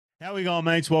How we going,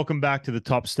 mates? Welcome back to the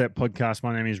Top Step podcast.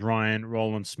 My name is Ryan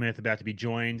Roland Smith, about to be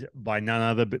joined by none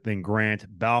other than Grant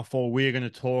Balfour. We are going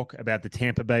to talk about the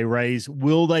Tampa Bay Rays.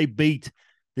 Will they beat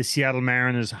the Seattle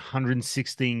Mariners'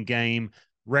 116-game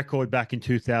record back in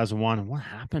 2001? And what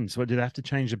happens? What, do they have to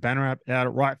change the banner out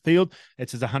at right field? It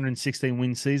says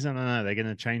 116-win season. I don't know. They're going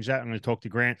to change that. I'm going to talk to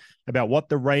Grant about what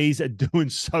the Rays are doing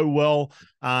so well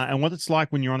and what it's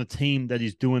like when you're on a team that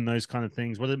is doing those kind of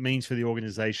things, what it means for the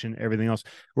organization, everything else.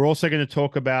 We're also going to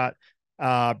talk about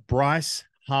Bryce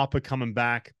Harper coming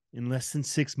back in less than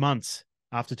 6 months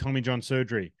after Tommy John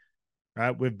surgery.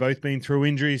 Right, we've both been through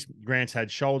injuries. Grant's had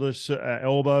shoulder,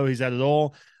 elbow. He's had it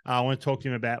all. I want to talk to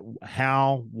him about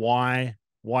how, why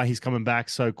he's coming back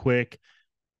so quick.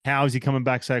 How is he coming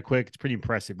back so quick? It's pretty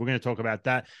impressive. We're going to talk about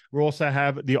that. We also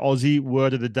have the Aussie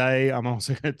word of the day. I'm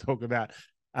also going to talk about.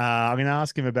 I'm going to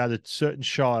ask him about a certain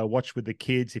show I watched with the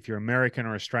kids. If you're American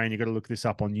or Australian, you've got to look this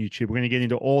up on YouTube. We're going to get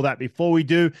into all that. Before we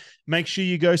do, make sure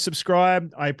you go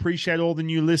subscribe. I appreciate all the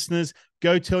new listeners.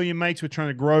 Go tell your mates we're trying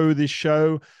to grow this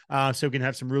show so we can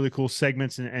have some really cool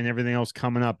segments and everything else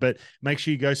coming up. But make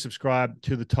sure you go subscribe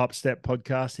to the Top Step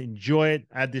podcast. Enjoy it.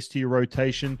 Add this to your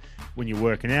rotation when you're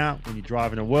working out, when you're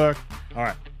driving to work. All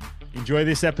right. Enjoy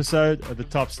this episode of the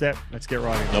Top Step. Let's get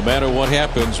right in. No matter what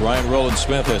happens, Ryan Roland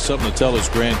Smith has something to tell his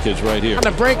grandkids right here. On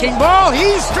the breaking ball, he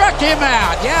struck him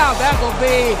out. Yeah, that will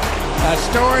be a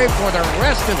story for the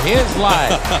rest of his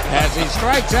life as he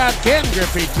strikes out Ken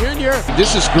Griffey Jr.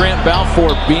 This is Grant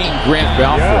Balfour being Grant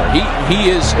Balfour. Yeah.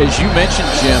 He is, as you mentioned,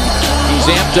 Jim, he's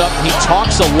amped up. He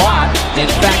talks a lot.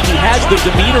 In fact, he has the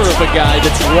demeanor of a guy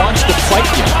that wants to fight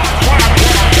you.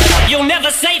 You'll never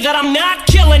say that I'm not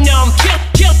killing them.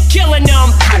 Killing them.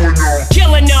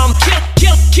 Killing them.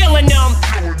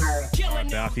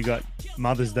 Balf, you got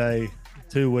Mother's Day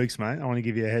 2 weeks, mate. I want to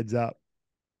give you a heads up.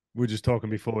 We were just talking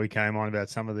before we came on about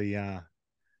some of the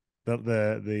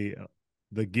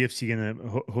gifts you're gonna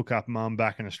hook up mum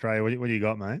back in Australia. What do you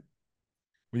got, mate?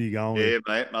 Where are you going? Yeah,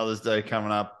 mate. Mother's Day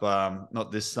coming up.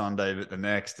 Not this Sunday, but the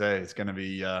next day. It's going to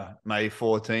be May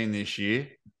 14 this year.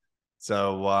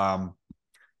 So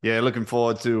yeah, looking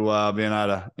forward to being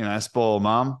able to spoil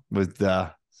mum with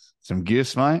some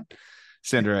gifts, mate.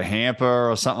 Send her a hamper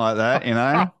or something like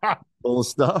that. All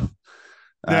stuff.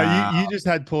 Now, you just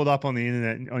had pulled up on the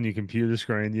internet on your computer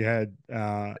screen. You had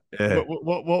yeah.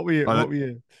 What were you looking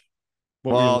at?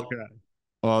 Well,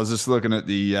 I was just looking at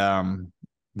the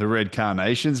red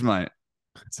carnations, mate.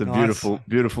 It's a Nice.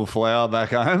 beautiful flower back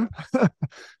home.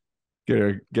 get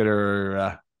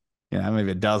her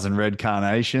maybe a dozen red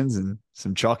carnations and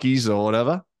some chockies or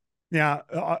whatever. Now,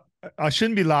 I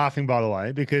shouldn't be laughing, by the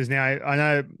way, because now I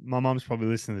know my mom's probably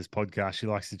listening to this podcast. She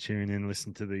likes to tune in and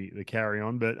listen to the carry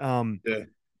on. But, Yeah.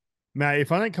 mate,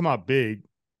 if I don't come up big,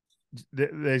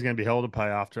 there's going to be hell to pay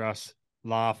after us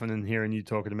laughing and hearing you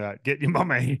talking about get your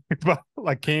mum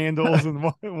like candles and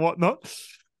whatnot.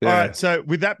 Yeah. All right. So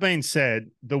with that being said,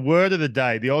 the word of the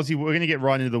day, the Aussie, we're going to get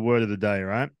right into the word of the day,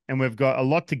 right? And we've got a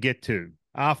lot to get to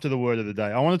after the word of the day.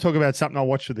 I want to talk about something I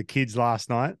watched with the kids last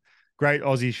night. Great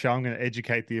Aussie show. I'm going to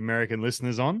educate the American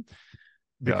listeners on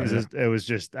because it was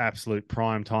just absolute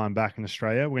prime time back in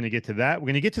Australia. We're going to get to that. We're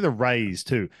going to get to the Rays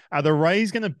too. Are the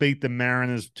Rays going to beat the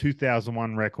Mariners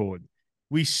 2001 record?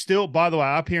 We still, by the way,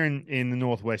 up here in the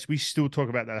Northwest, we still talk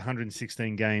about that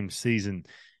 116 game season.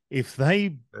 If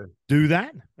they do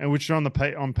that, and which are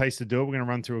on pace to do it, we're going to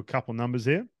run through a couple numbers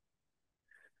here.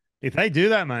 If they do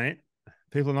that, mate,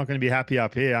 people are not going to be happy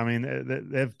up here. I mean,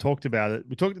 they've talked about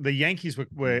it. The Yankees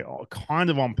were kind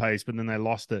of on pace, but then they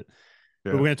lost it.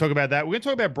 Yeah. But we're going to talk about that. We're going to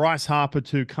talk about Bryce Harper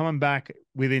too, coming back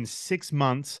within 6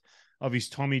 months of his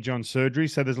Tommy John surgery.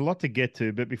 So there's a lot to get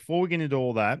to. But before we get into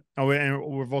all that, and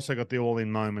we've also got the all-in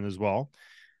moment as well.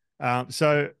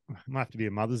 So it might have to be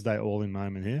a Mother's Day all-in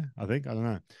moment here, I think. I don't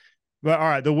know. But all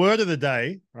right, the word of the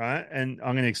day, right, and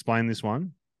I'm going to explain this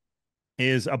one,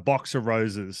 is a box of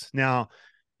roses. Now,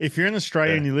 if you're in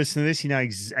Australia and you listen to this, you know,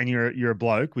 and you're a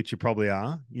bloke, which you probably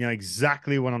are, you know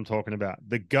exactly what I'm talking about.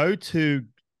 The go-to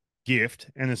gift,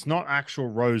 and it's not actual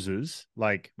roses,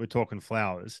 like we're talking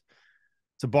flowers.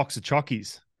 It's a box of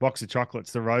chockies, box of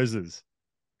chocolates, the roses.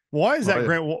 Why is that,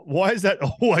 Grant? Why is that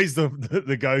always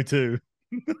the go-to?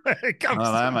 I don't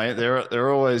know, mate.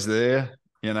 They're always there.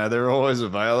 You know, they're always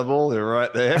available. They're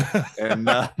right there. And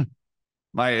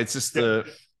mate, it's just a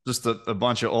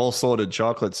bunch of all sorted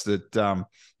chocolates that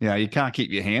you can't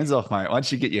keep your hands off, mate.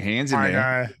 Once you get your hands in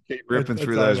there, keep ripping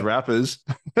through those wrappers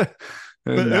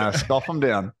and scoff them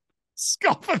down.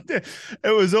 Scoff them down. It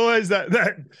was always that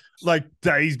like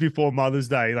days before Mother's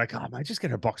Day, like, oh mate, just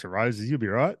get a box of roses, you'll be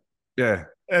right. Yeah.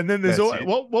 And then there's That's all, it.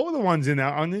 what were the ones in there?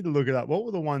 I need to look it up. What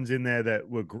were the ones in there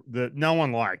that no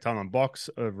one liked? On a box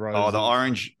of roses. Oh, the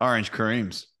orange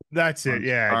creams. That's it.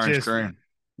 Yeah, Orange just cream.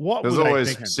 what There's were they always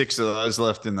thinking? 6 of those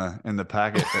left in the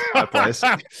packet at my place.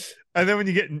 And then when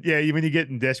you're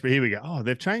getting desperate, here we go. Oh,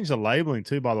 they've changed the labeling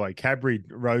too, by the way. Cadbury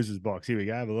Roses box. Here we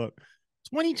go. Have a look.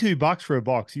 $22 for a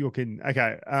box. You're kidding.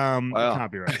 Okay. Wow. It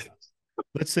can't be right.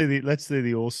 Let's see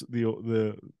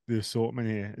the assortment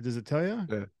here. Does it tell you?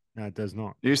 Yeah. No, it does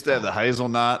not. You used to have the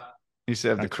hazelnut. Used to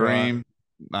have the That's right.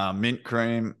 cream, mint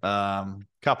cream,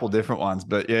 couple different ones.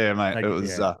 But yeah, mate, Like, it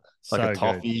was yeah, like a so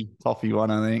good. toffee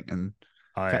one, I think, and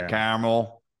Yeah.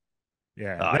 caramel.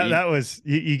 Yeah, that was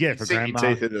you get for sink grandma.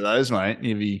 your teeth into those, mate.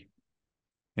 You'd be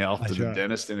off to That's the right.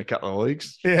 dentist in a couple of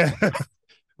weeks. Yeah,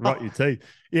 rot your teeth.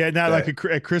 Yeah, no, Yeah. like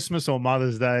at Christmas or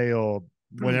Mother's Day or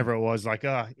whenever it was, like,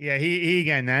 oh yeah, here you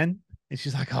go, Nan. And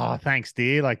she's like, oh, thanks,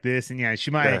 dear, like this, and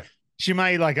she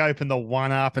may like open the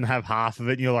one up and have half of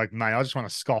it, and you're like, mate, I just want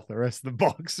to scoff the rest of the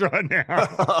box right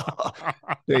now.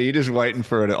 Yeah, you're just waiting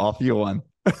for her to offer you one.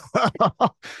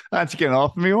 Aren't you going to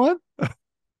offer me one?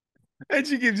 And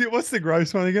she gives you, what's the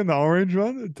gross one again? The orange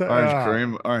one? Orange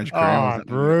cream. Oh,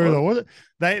 brutal. What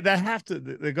they have to,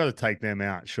 they've got to take them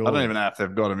out. Sure. I don't even know if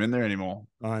they've got them in there anymore.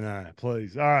 I know.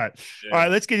 Please. All right. Yeah. All right.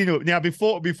 Let's get into it now.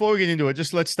 Before we get into it,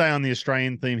 just let's stay on the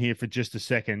Australian theme here for just a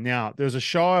second. Now, there was a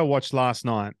show I watched last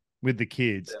night with the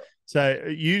kids. Yeah. So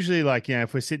usually, like,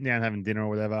 if we're sitting down having dinner or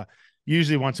whatever,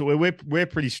 usually once we're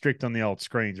pretty strict on the old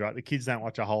screens, right? The kids don't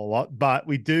watch a whole lot, but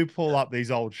we do pull up these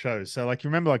old shows. So, like, you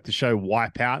remember like the show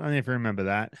Wipeout? I don't know if you remember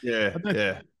that.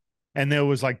 Yeah. And there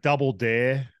was like Double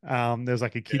Dare. There was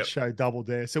like a kids show, Double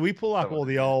Dare. So we pull up all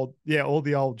the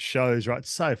old shows, right?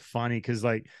 It's so funny because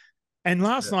and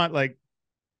last night, like,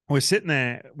 we're sitting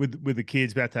there with the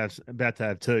kids about to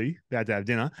have tea, about to have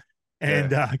dinner,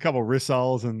 and a couple of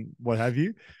rissoles and what have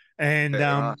you, and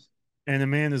nice. and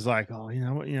Amanda's like, oh,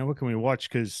 what can we watch?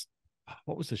 Because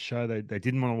what was the show they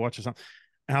didn't want to watch or something?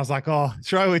 And I was like, oh,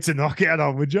 throw It's a Knockout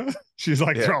on, would you? She's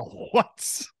like, throw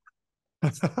what?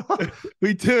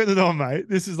 We turned it on, mate.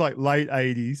 This is like late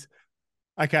 80s.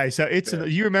 Okay, so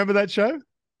you remember that show?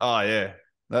 Oh yeah,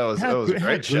 that was a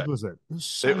great show. How good was it?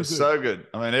 It was so good.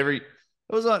 I mean,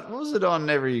 was it on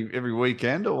every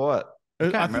weekend or what? I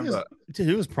can't remember.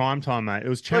 It was prime time, mate. It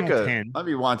was Channel 10.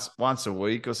 Maybe once a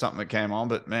week or something that came on.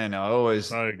 But man, I always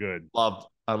so good.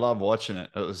 I love watching it.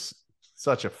 It was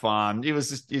such a fun. It was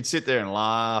just, you'd sit there and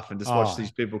laugh and just watch these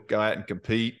people go out and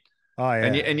compete. Oh yeah,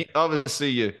 and you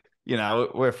obviously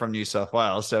we're from New South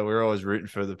Wales, so we're always rooting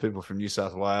for the people from New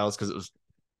South Wales because it was,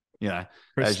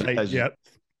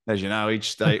 as you know,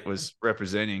 each state was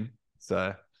representing.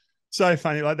 So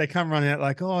funny, like they come running out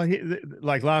like, oh,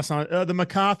 like last night, the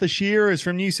MacArthur Shearers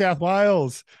from New South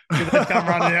Wales. They come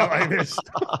running out like this,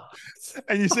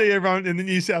 and you see everyone in the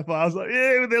New South Wales like,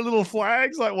 with their little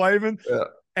flags like waving. Yeah.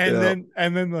 And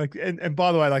then like, and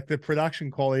by the way, like the production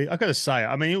quality, I got to say,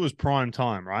 I mean, it was prime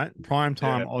time, right? Prime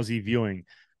time Aussie viewing.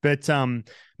 But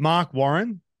Mark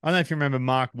Warren, I don't know if you remember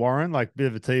Mark Warren, like bit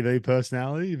of a TV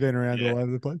personality, been around all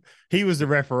over the place. He was the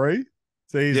referee,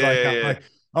 so he's like.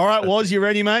 All right, Woz, you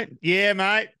ready, mate? Yeah,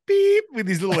 mate. Beep, with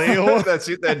his little air horn. That's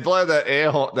it. They'd blow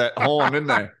that horn, didn't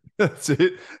they? That's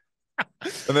it.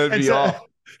 And they'd be off.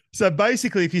 So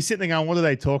basically, if you're sitting there going, what are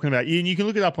they talking about? You can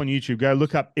look it up on YouTube. Go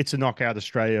look up It's a Knockout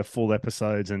Australia full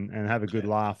episodes and have a good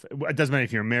laugh. It doesn't matter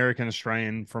if you're American,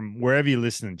 Australian, from wherever you're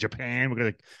listening. Japan, we've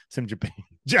got some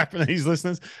Japanese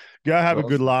listeners. Go have a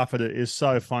good laugh at it. It's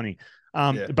so funny.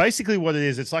 Basically what it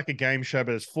is, it's like a game show,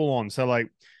 but it's full on. So like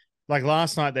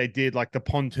last night they did like the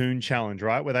pontoon challenge,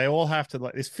 right? Where they all have to,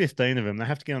 like, there's 15 of them. They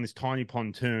have to get on this tiny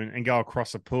pontoon and go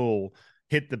across a pool,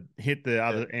 hit the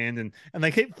other end, and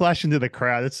they keep flashing to the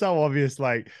crowd. It's so obvious,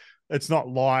 like it's not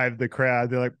live. The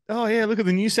crowd, they're like, oh yeah, look at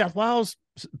the New South Wales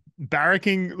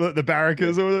barracking, the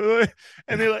barrackers,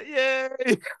 and they're like, yay.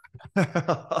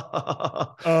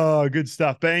 Oh, good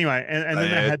stuff. But anyway, and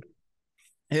then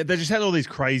they just had all these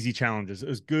crazy challenges. It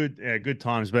was good, good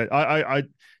times. But I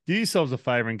do yourselves a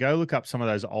favor and go look up some of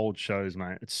those old shows,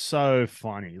 mate. It's so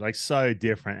funny, like so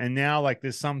different. And now, like,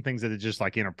 there's some things that are just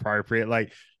like inappropriate.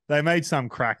 Like they made some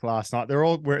crack last night. They're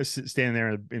all standing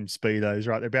there in speedos,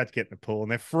 right? They're about to get in the pool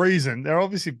and they're freezing. They're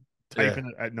obviously taping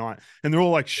it at night, and they're all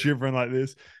like shivering like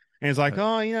this. And it's like,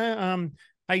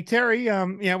 hey Terry,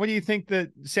 what do you think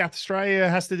that South Australia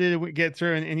has to do to get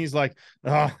through? And he's like,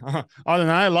 I don't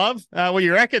know, love. What do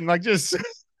you reckon? Like, just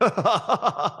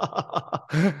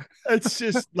it's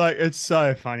just like, it's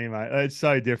so funny, mate. It's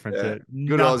so different.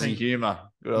 Good Aussie humor.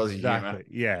 Good Aussie humor.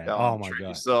 Yeah. Oh my God.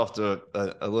 Yourself to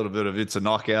a little bit of It's a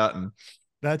Knockout, and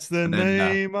that's the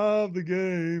name of the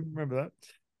game. Remember that?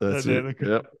 That's it.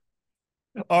 Yep.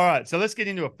 All right, so let's get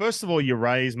into it. First of all, your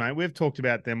Rays, mate. We've talked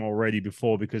about them already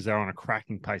before because they're on a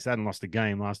cracking pace. They hadn't lost a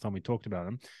game last time we talked about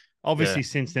them. Obviously,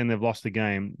 since then, they've lost a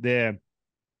game. They're,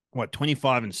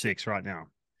 25-6 right now.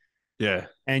 Yeah.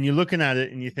 And you're looking at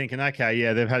it and you're thinking, okay,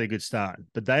 yeah, they've had a good start.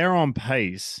 But they are on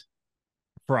pace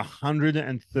for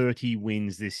 130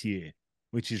 wins this year,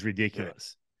 which is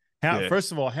ridiculous.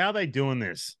 First of all, how are they doing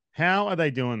this? How are they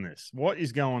doing this? What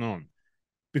is going on?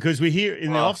 Because we hear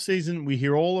in the offseason, we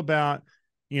hear all about,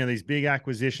 these big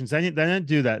acquisitions. They don't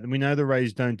do that. And we know the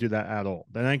Rays don't do that at all.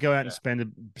 They don't go out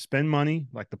and spend money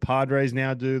like the Padres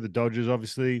now do, the Dodgers,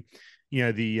 obviously,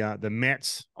 the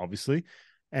Mets, obviously,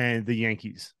 and the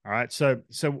Yankees. All right. So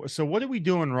what are we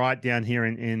doing right down here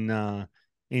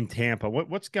in Tampa?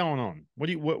 What's going on? What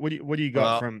do you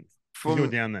got from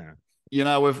down there?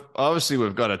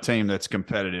 We've got a team that's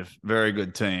competitive, very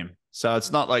good team. So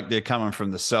it's not like they're coming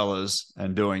from the cellars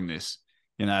and doing this.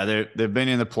 They've been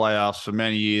in the playoffs for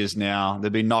many years now.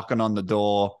 They've been knocking on the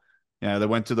door. They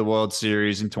went to the World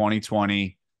Series in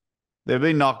 2020. They've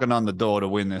been knocking on the door to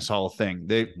win this whole thing.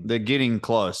 They're getting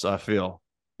close, I feel.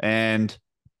 And,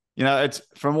 it's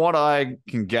from what I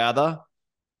can gather,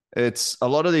 it's a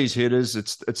lot of these hitters,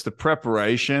 it's the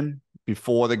preparation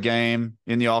before the game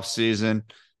in the off season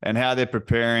and how they're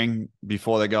preparing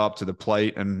before they go up to the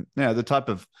plate and, the type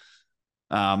of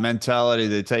mentality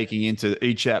they're taking into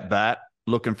each at bat,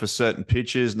 looking for certain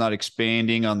pitches, not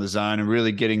expanding on the zone and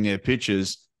really getting their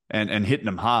pitches and hitting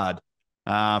them hard.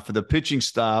 For the pitching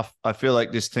staff, I feel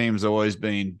like this team's always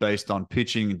been based on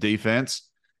pitching and defense,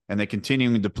 and they're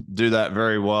continuing to do that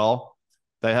very well.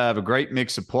 They have a great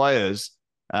mix of players.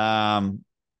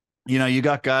 You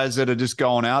got guys that are just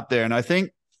going out there, and I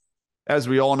think, as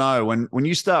we all know, when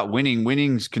you start winning,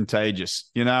 winning's contagious,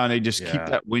 and they just keep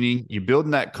that winning. You're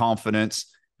building that confidence.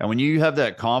 And when you have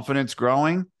that confidence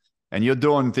growing and you're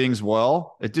doing things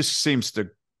well, it just seems to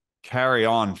carry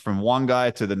on from one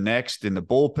guy to the next in the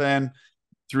bullpen,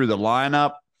 through the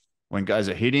lineup, when guys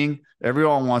are hitting.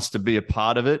 Everyone wants to be a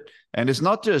part of it. And it's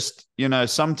not just,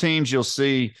 some teams you'll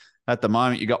see at the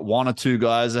moment, you got one or two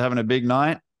guys that are having a big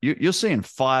night. You're seeing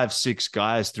 5-6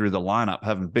 guys through the lineup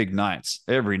having big nights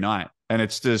every night. And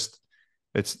it's just,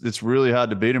 it's really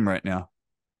hard to beat them right now.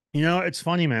 It's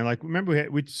funny, man. Like, remember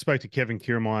we spoke to Kevin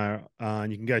Kiermaier,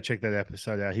 and you can go check that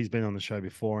episode out. He's been on the show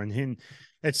before. And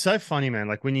it's so funny, man.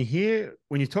 Like when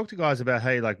you talk to guys about,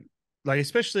 hey, like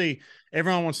especially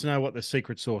everyone wants to know what the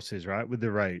secret sauce is, right? With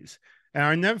the Rays. And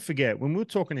I never forget when we were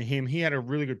talking to him, he had a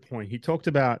really good point. He talked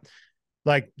about,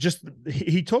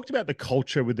 he talked about the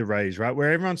culture with the Rays, right?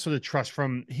 Where everyone sort of trusts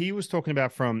he was talking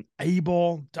about from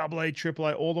A-ball, AA,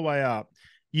 AAA, all the way up.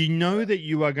 That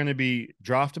you are going to be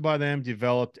drafted by them,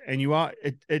 developed, and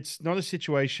it's not a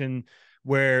situation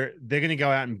where they're going to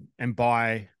go out and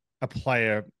buy a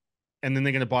player and then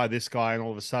they're going to buy this guy and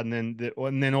all of a sudden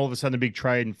then all of a sudden a big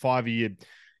trade and 5 of you,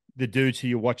 the dudes who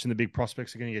you're watching, the big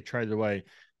prospects, are going to get traded away.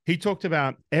 He talked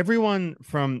about everyone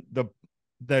from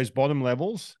those bottom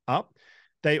levels up.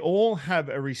 They all have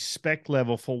a respect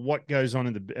level for what goes on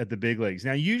at the big leagues.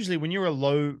 Now, usually when you're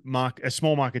a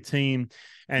small market team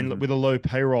and with a low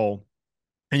payroll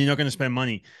and you're not going to spend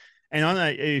money. And I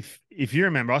know if you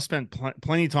remember, I spent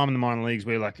plenty of time in the minor leagues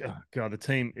where like, oh God, the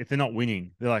team, if they're not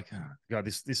winning, they're like, oh God,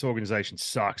 this organization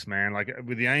sucks, man. Like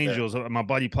with the Angels, my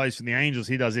buddy plays for the Angels.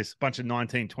 He does this, a bunch of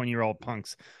 19, 20-year-old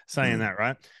punks saying that,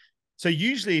 right? So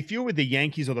usually if you're with the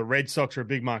Yankees or the Red Sox or a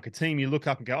big market team, you look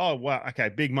up and go, oh, wow, okay,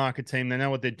 big market team. They know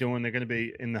what they're doing. They're going to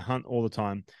be in the hunt all the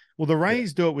time. Well, the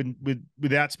Rays do it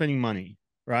without spending money,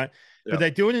 right? But they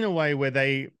do it in a way where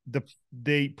they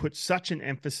put such an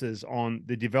emphasis on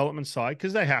the development side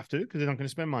because they have to, because they're not going to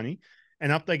spend money.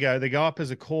 And up they go. They go up as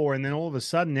a core. And then all of a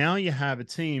sudden now you have a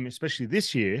team, especially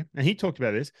this year, and he talked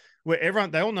about this, where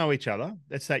they all know each other.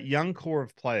 It's that young core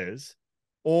of players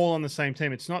all on the same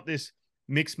team. It's not this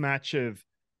mixed match of,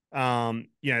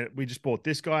 we just bought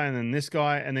this guy and then this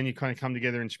guy, and then you kind of come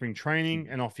together in spring training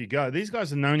and off you go. These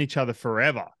guys have known each other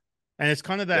forever. And it's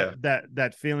kind of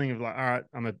that feeling of like, all right,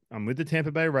 I'm with the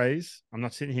Tampa Bay Rays. I'm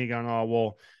not sitting here going, oh,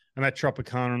 well, I'm at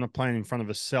Tropicana. I'm not playing in front of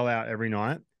a sellout every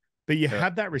night. But you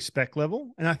have that respect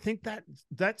level. And I think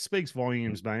that speaks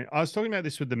volumes, mate. I was talking about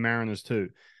this with the Mariners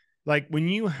too. Like when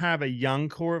you have a young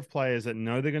core of players that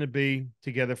know they're going to be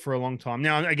together for a long time.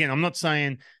 Now, again, I'm not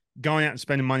saying going out and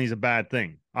spending money is a bad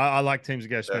thing. I like teams that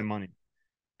go spend money.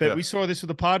 But we saw this with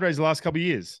the Padres the last couple of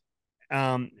years,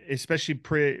 especially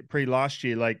pre last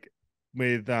year, like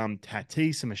with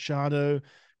Tatis and Machado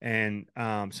and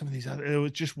some of these other,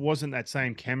 it just wasn't that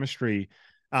same chemistry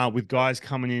with guys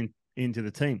coming into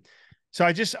the team. So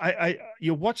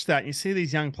you watch that and you see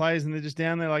these young players and they're just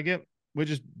down there like, yep, we're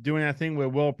just doing our thing. We're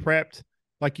well prepped.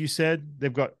 like you said.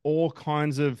 They've got all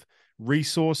kinds of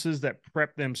resources that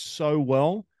prep them so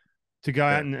well to go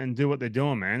out and do what they're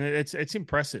doing, man. It's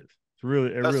impressive. It's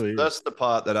really, That's the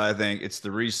part that I think it's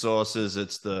the resources.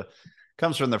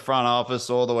 Comes from the front office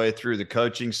all the way through the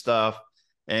coaching stuff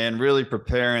and really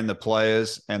preparing the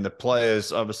players, and the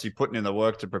players obviously putting in the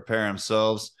work to prepare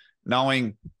themselves,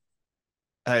 knowing,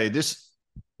 hey, this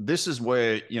is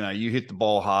where, you hit the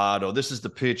ball hard, or this is the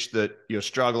pitch that you're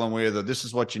struggling with, or this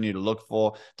is what you need to look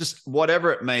for. Just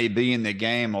whatever it may be in their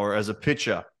game, or as a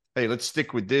pitcher, hey, let's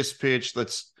stick with this pitch.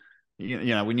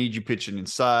 We need you pitching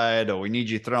inside, or we need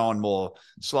you throwing more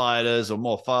sliders or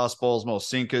more fastballs, more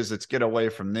sinkers. Let's get away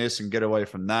from this and get away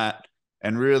from that,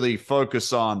 and really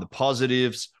focus on the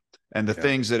positives and the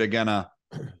things that are going to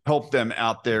help them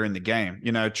out there in the game.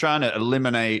 Trying to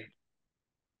eliminate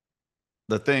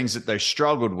the things that they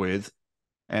struggled with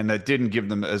and that didn't give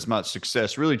them as much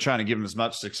success, really trying to give them as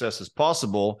much success as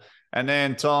possible. And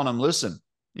then telling them, listen,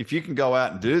 if you can go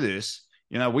out and do this,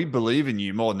 we believe in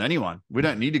you more than anyone. We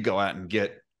don't need to go out and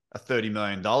get a $30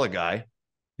 million guy,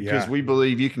 because we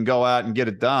believe you can go out and get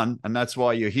it done. And that's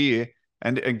why you're here.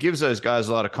 And it gives those guys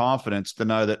a lot of confidence to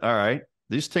know that, all right,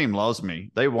 this team loves me.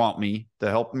 They want me.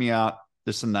 They're helping me out,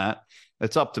 this and that.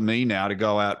 It's up to me now to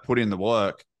go out, put in the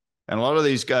work. And a lot of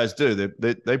these guys do.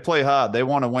 They play hard. They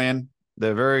want to win.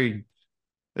 They're very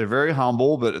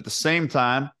humble, but at the same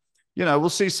time, we'll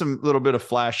see some little bit of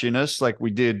flashiness like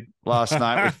we did last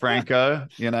night with Franco.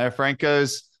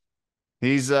 Franco's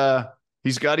he's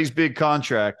got his big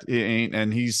contract,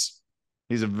 and he's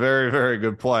a very, very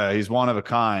good player. He's one of a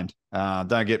kind.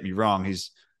 Don't get me wrong.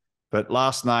 But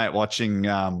last night watching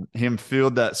him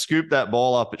scoop that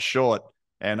ball up at short,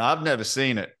 and I've never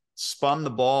seen it. Spun the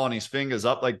ball on his fingers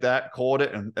up like that, caught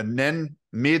it, and then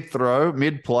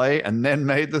mid-play, and then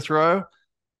made the throw.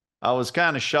 I was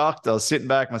kind of shocked. I was sitting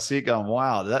back in my seat going,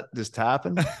 wow, that just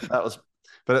happened?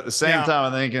 But at the same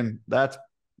time, I'm thinking that's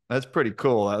pretty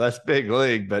cool. That's big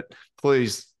league, but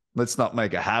please, let's not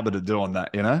make a habit of doing that,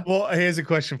 Well, here's a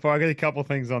question for you. I got a couple of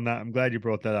things on that. I'm glad you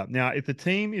brought that up. Now, if the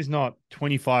team is not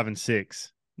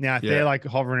 25-6, now if they're like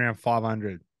hovering around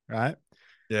 500, right?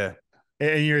 Yeah.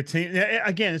 And you're a team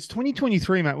again. It's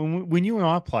 2023, mate. When you and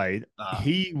I played,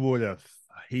 he would have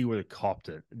copped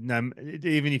it. No,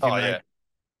 even if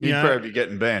he'd probably be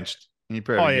getting benched. He'd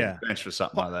probably get benched for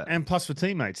something like that. And plus for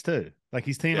teammates too. Like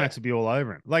his teammates would be all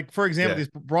over him. Like for example, this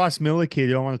Bryce Miller kid,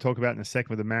 who I want to talk about in a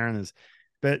second with the Mariners.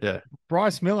 But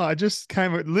Bryce Miller, I just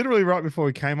came literally right before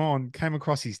he came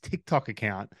across his TikTok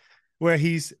account where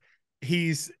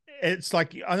it's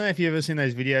like, I don't know if you've ever seen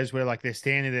those videos where like they're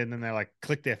standing there and then they like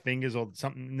click their fingers or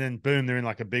something, and then boom, they're in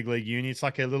like a big league uni. It's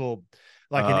like a little,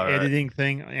 like an editing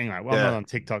thing. Anyway, well, I'm not on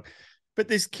TikTok, but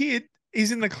this kid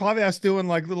is in the clubhouse doing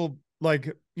like little,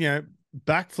 like,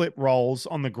 backflip rolls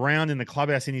on the ground in the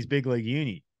clubhouse in his big league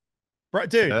uni. Right,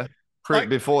 dude.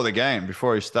 Before the game,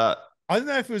 before he start. I don't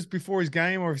know if it was before his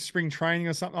game or spring training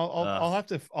or something. I'll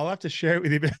have to share it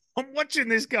with you. But I'm watching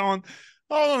this going,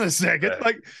 hold on a second.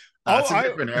 Like, it's a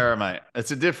different era, mate.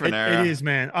 It's a different era. It is,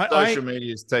 man. Social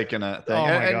media is taking a thing. Oh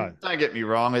my God. Don't get me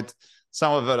wrong.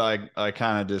 Some of it I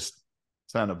kind of just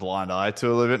turn a blind eye to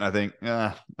a little bit. And I think,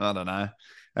 I don't know.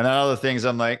 And then other things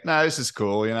I'm like, no, this is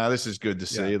cool. This is good to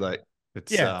see. Like,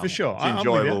 it's for sure. It's an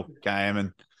enjoyable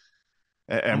game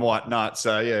and whatnot.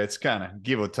 So it's kind of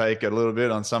give or take a little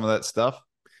bit on some of that stuff.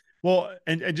 Well,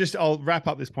 and just I'll wrap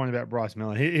up this point about Bryce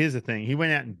Miller. Here's the thing: he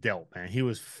went out and dealt, man. He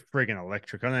was friggin'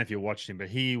 electric. I don't know if you watched him, but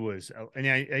he was. And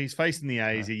he's facing the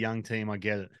A's, a young team. I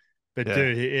get it, but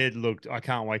dude, it looked. I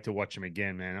can't wait to watch him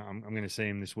again, man. I'm going to see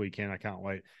him this weekend. I can't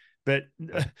wait. But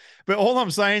all I'm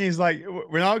saying is, like,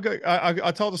 when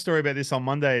I told a story about this on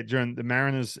Monday during the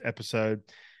Mariners episode.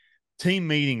 Team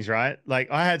meetings, right? Like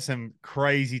I had some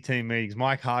crazy team meetings.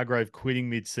 Mike Hargrove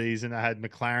quitting mid-season. I had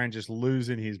McLaren just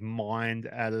losing his mind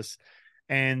at us.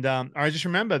 And I just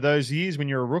remember those years when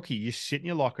you're a rookie, you sit in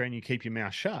your locker and you keep your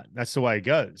mouth shut. That's the way it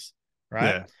goes, right?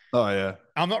 Yeah. Oh, yeah.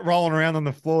 I'm not rolling around on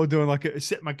the floor doing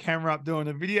set my camera up doing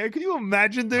a video. Can you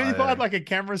imagine, dude, if I had like a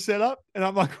camera set up and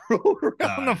I'm like rolling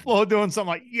around on the floor doing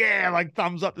something like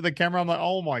thumbs up to the camera. I'm like,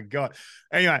 oh my God.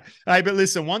 Anyway, hey, but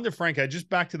listen, Wander Franco, just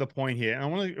back to the point here. And I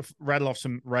want to rattle off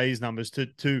some Rays numbers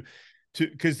to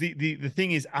because the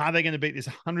thing is, are they going to beat this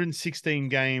 116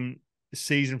 game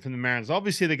season from the Mariners?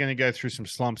 Obviously, they're going to go through some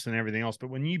slumps and everything else.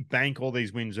 But when you bank all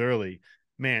these wins early,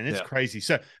 man, it's crazy.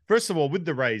 So, first of all, with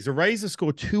the Rays have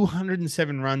scored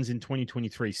 207 runs in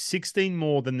 2023, 16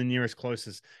 more than the nearest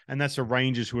closest. And that's the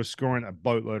Rangers, who are scoring a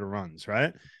boatload of runs,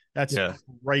 right? That's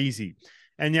crazy.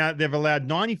 And now they've allowed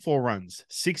 94 runs,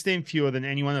 16 fewer than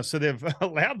anyone else. So they've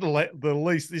allowed the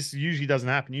least. This usually doesn't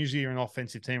happen. Usually you're an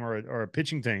offensive team or a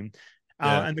pitching team.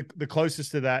 Yeah. And the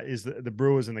closest to that is the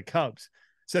Brewers and the Cubs.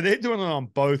 So they're doing it on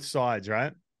both sides,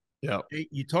 right? Yeah.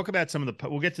 You talk about some of the,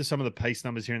 we'll get to some of the pace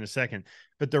numbers here in a second,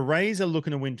 but the Rays are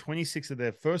looking to win 26 of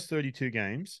their first 32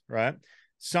 games, right?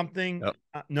 Something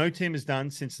no team has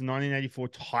done since the 1984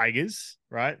 Tigers,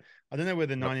 right? I don't know where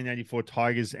the 1984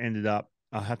 Tigers ended up.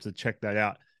 I'll have to check that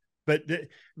out. But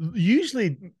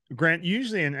usually, Grant,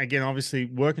 and again, obviously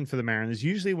working for the Mariners,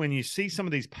 usually when you see some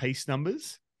of these pace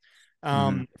numbers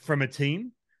from a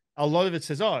team, a lot of it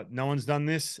says, oh, no one's done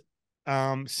this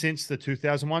since the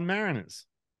 2001 Mariners.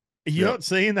 You're not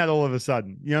seeing that all of a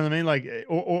sudden. You know what I mean? Like,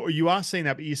 or you are seeing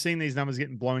that, but you're seeing these numbers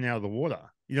getting blown out of the water.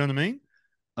 You know what I mean?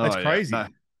 That's crazy. No.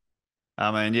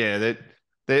 I mean, yeah,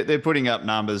 they're putting up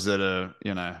numbers that are,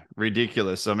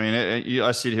 ridiculous. I mean,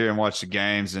 I sit here and watch the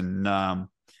games, and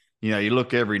you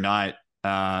look every night.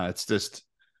 It's just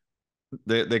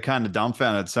they're kind of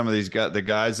dumbfounded. Some of the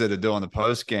guys that are doing the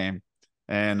post game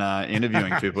and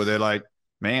interviewing people, they're like,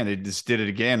 man, they just did it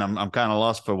again. I'm kind of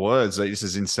lost for words. Like, this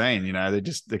is insane.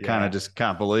 They kind of just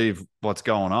can't believe what's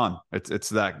going on. It's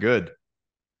that good.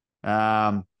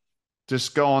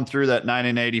 Just going through that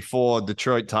 1984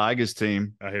 Detroit Tigers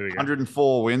team. Oh, here we go.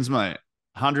 104 wins, mate.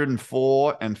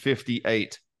 104 and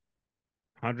 58.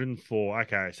 104.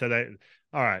 Okay. So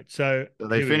all right. So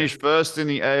they finished first in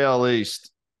the AL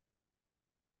East.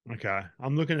 Okay.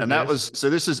 I'm looking at and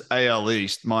this is AL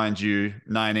East, mind you,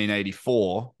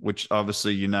 1984, which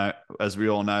obviously, as we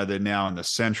all know, they're now in the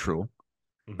Central.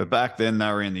 Mm-hmm. But back then they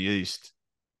were in the East.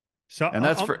 So,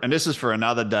 and this is for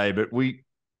another day, but we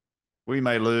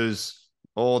may lose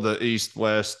all the East,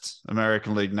 West,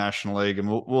 American League, National League, and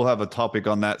we'll have a topic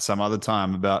on that some other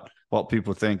time about what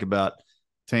people think about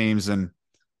teams and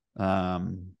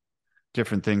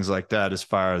different things like that, as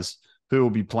far as who will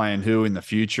be playing who in the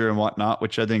future and whatnot,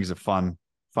 which I think is a fun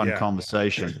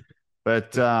conversation.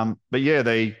 But yeah,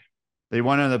 they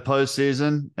won in the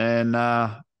postseason and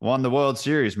won the World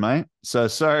Series, mate. So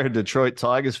sorry, Detroit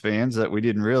Tigers fans, that we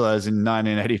didn't realize in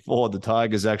 1984 the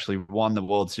Tigers actually won the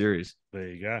World Series. There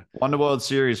you go. Won the World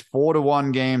Series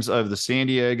 4-1 games over the San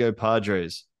Diego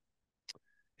Padres.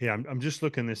 Yeah, I'm just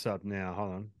looking this up now.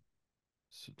 Hold on.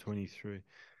 So 23.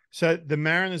 So the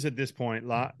Mariners at this point,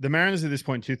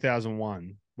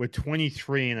 2001, were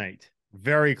 23-8,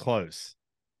 very close,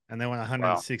 and they won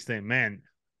 116. Wow. Man,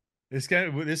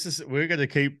 we're going to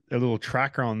keep a little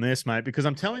tracker on this, mate, because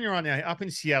I'm telling you right now, up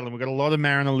in Seattle, and we've got a lot of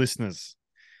Mariner listeners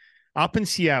up in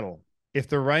Seattle. If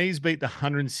the Rays beat the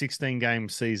 116 game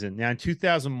season, now in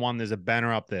 2001, there's a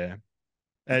banner up there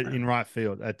in right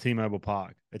field at T-Mobile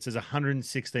Park. It says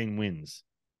 116 wins.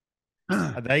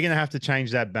 Are they going to have to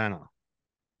change that banner?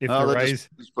 If the Rays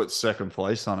just put second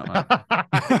place on it, mate.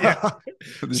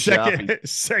 second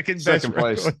best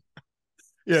place. Record.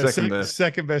 Yeah,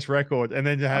 second best record, and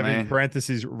then to have in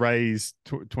parentheses Rays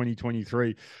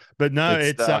 2023. But no,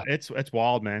 it's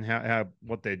wild, man. How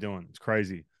what they're doing, it's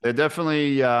crazy. They're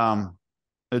definitely.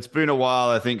 It's been a while,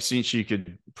 I think, since you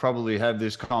could probably have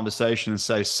this conversation and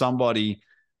say somebody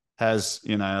has,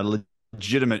 a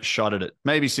legitimate shot at it.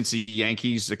 Maybe since the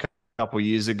Yankees a couple of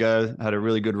years ago had a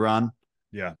really good run.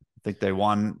 Yeah, I think they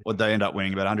won. What they end up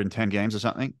winning, about 110 games or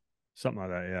something. Something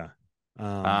like that. Yeah.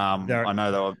 I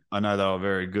know they were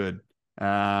very good.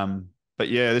 But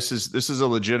yeah, this is a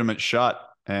legitimate shot,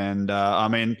 and I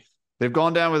mean, they've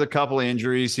gone down with a couple of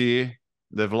injuries here.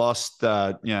 They've lost,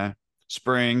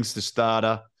 Springs, the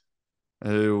starter,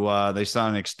 who they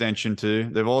signed an extension to.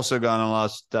 They've also gone and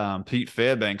lost Pete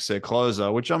Fairbanks, their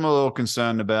closer, which I'm a little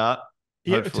concerned about.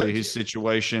 Yeah, hopefully his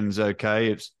situation's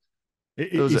okay.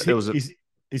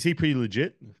 Is he pretty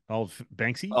legit, old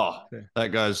Banksy? Oh,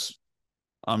 that guy's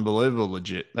unbelievable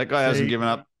legit. That guy hasn't given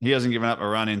up. He hasn't given up a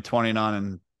run in 29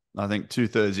 and I think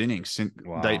 2/3 innings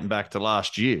dating back to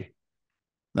last year.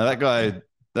 Now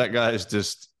that guy is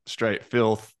just straight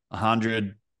filth,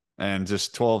 100 and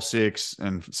just 12-6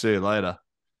 and see you later.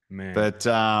 Man. But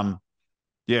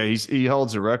yeah, he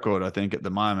holds a record, I think, at the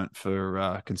moment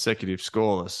for consecutive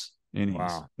scoreless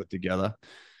innings put together.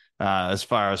 As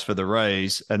far as for the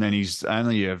Rays, and then he's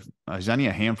only a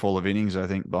handful of innings, I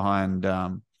think, behind.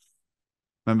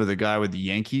 Remember the guy with the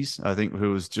Yankees, I think,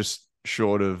 who was just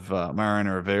short of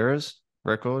Mariano Rivera's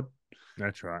record.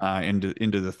 That's right.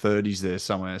 Into the 30s there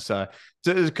somewhere. So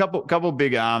there's a couple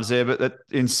big arms there, but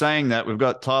in saying that, we've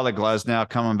got Tyler Glasnow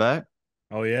coming back.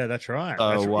 Oh yeah, that's right.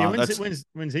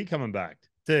 When's he coming back?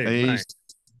 Dude, he's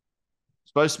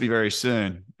supposed to be very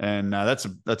soon, and that's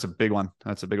a big one.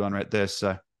 That's a big one right there.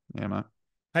 So yeah, mate.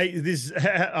 Hey,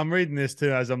 I'm reading this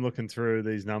too as I'm looking through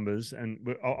these numbers, and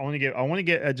I want to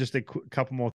get just a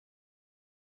couple more.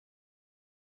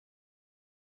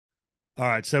 All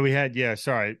right, so we had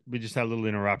sorry, we just had a little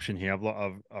interruption here.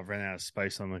 I've ran out of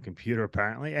space on the computer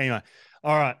apparently. Anyway,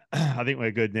 all right, I think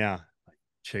we're good now.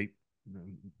 Cheap,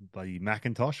 bloody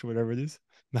Macintosh, whatever it is,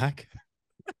 Mac.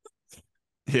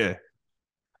 Yeah.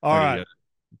 All right,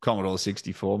 Commodore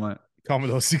 64, mate.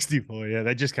 Commodore 64. Yeah,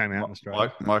 they just came out in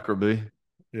Australia. Micro B.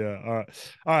 Yeah. All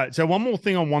right. So one more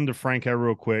thing on Wander Franco,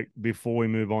 real quick, before we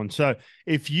move on. So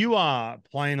if you are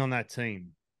playing on that team,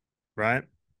 right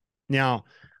now,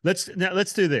 let's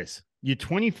do this. You're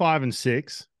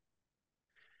 25-6.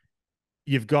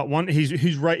 You've got one.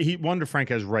 Wander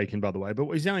Franco's raking, by the way,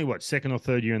 but he's only second or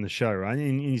third year in the show, right?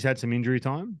 And he's had some injury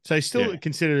time, so he's still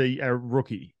considered a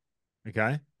rookie.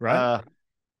 Okay, right?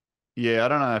 Yeah, I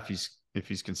don't know if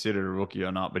he's considered a rookie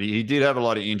or not, but he did have a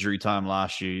lot of injury time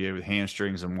last year, with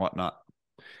hamstrings and whatnot.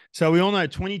 So we all know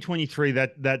 2023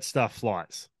 that stuff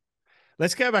flies.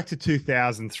 Let's go back to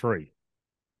 2003.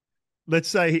 Let's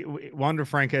say Wander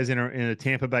Franco's in a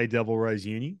Tampa Bay Devil Rays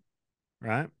uni,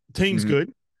 right? Team's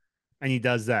good, and he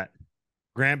does that.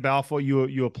 Grant Balfour,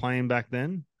 you were playing back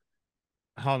then.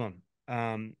 Hold on,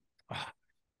 hold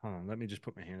on. Let me just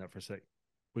put my hand up for a sec.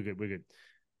 We're good.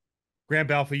 Grant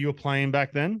Balfour, you were playing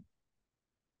back then,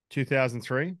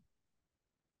 2003.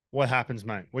 What happens,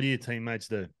 mate? What do your teammates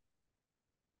do?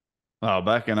 Oh,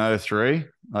 back in 03,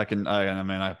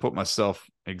 I put myself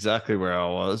exactly where I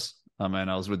was. I mean,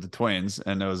 I was with the Twins,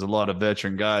 and there was a lot of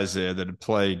veteran guys there that had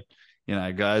played,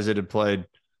 guys that had played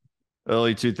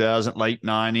early 2000, late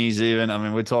 90s even. I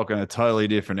mean, we're talking a totally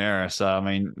different era. So, I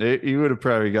mean, he would have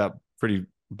probably got pretty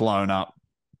blown up,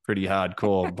 pretty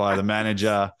hardcore by the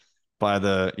manager, by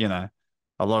a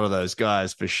lot of those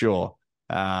guys for sure.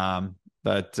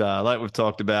 But like we've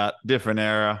talked about, different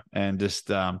era, and just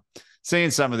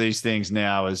seeing some of these things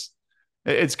now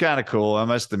it's kind of cool. I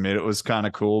must admit it was kind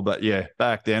of cool. But yeah,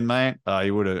 back then, mate, he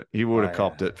would have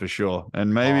copped it for sure,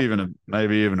 and maybe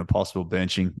even a possible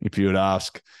benching if you would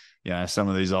ask, some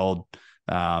of these old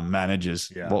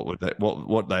managers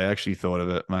what they actually thought of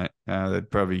it, mate.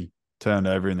 They'd probably turned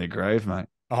over in their grave, mate.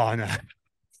 Oh, I know.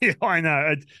 Yeah, I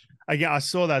know. Again, I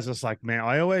saw that. I was just like, man,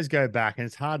 I always go back, and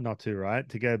it's hard not to, right?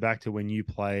 To go back to when you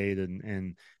played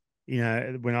and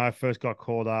when I first got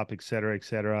called up, et cetera, et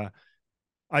cetera.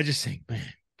 I just think, man,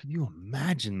 can you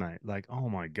imagine, mate? Like, oh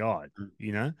my God, I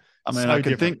mean, so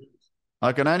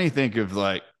I can only think of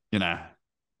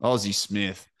Ozzie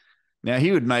Smith. Now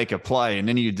he would make a play and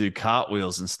then he would do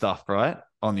cartwheels and stuff, right?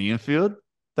 On the infield.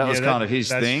 That was kind of his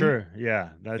thing. That's true.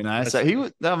 Yeah. So he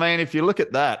would, I mean, if you look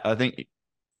at that, I think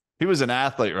he was an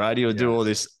athlete, right? He would do all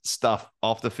this stuff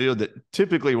off the field that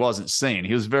typically wasn't seen.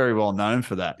 He was very well known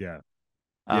for that.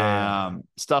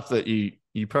 Stuff that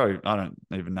you probably, I don't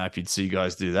even know if you'd see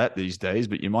guys do that these days,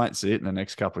 but you might see it in the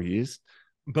next couple of years.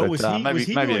 But was he maybe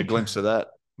doing a glimpse of that?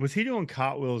 Was he doing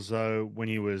cartwheels though when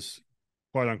he was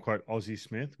quote unquote Ozzie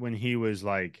Smith, when he was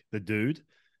like the dude,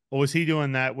 or was he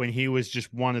doing that when he was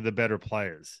just one of the better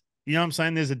players? You know what I'm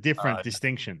saying? There's a different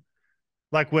distinction.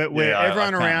 Like where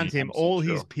everyone around him, all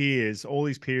his peers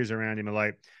around him are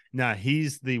like, nah,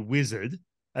 he's the wizard,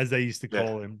 as they used to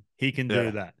call him. He can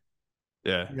do that.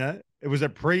 Yeah. It was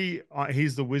a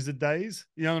he's the wizard days.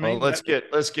 You know what I mean? Let's get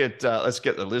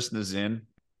the listeners in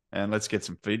and let's get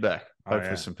some feedback.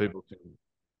 Hopefully some people can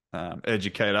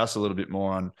educate us a little bit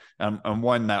more on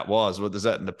when that was. Was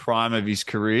that in the prime of his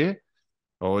career,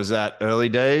 or was that early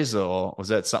days, or was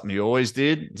that something he always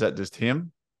did? Is that just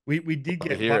him? We did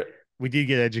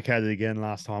get educated again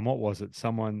last time. What was it?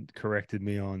 Someone corrected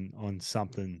me on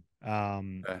something.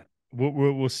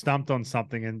 We're stumped on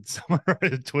something, and someone wrote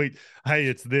a tweet, "Hey,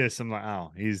 it's this." I'm like,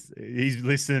 "Oh, he's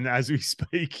listening as we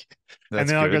speak." And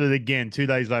then I got it again 2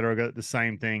 days later. I got the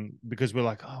same thing because we're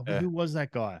like, "Oh, who was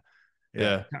that guy?" I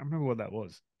can't remember what that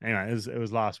was. Anyway, it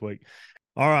was last week.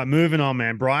 All right, moving on,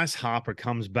 man. Bryce Harper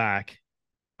comes back.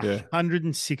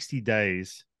 160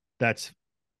 days. That's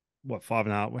what,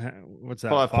 5.5? What's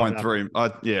that? 5.3. I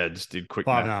just did quick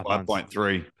math.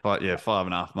 5.3.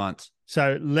 5.5 months.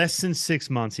 So less than 6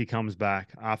 months he comes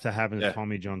back after having a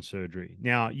Tommy John surgery.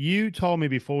 Now, you told me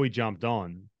before we jumped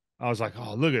on, I was like,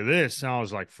 oh, look at this. And I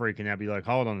was like freaking out. Be like,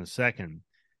 hold on a second.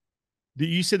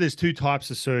 You said there's two types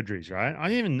of surgeries, right? How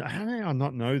did I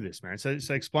not know this, man? So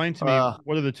explain to me,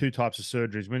 what are the two types of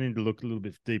surgeries? We need to look a little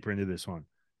bit deeper into this one.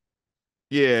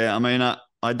 Yeah, I mean,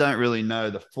 I don't really know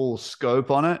the full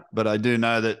scope on it, but I do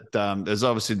know that there's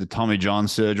obviously the Tommy John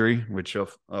surgery, which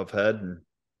I've had, and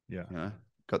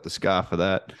got the scar for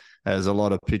that, as a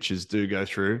lot of pitchers do go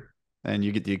through, and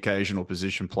you get the occasional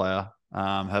position player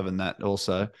having that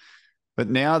also. But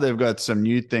now they've got some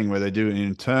new thing where they do an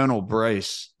internal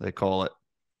brace, they call it,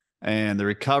 and the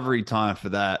recovery time for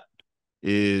that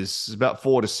is about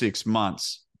 4 to 6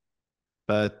 months.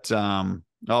 But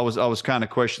I was kind of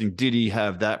questioning, did he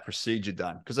have that procedure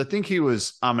done? Because I think he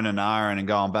was umming and ahhing and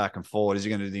going back and forth. Is he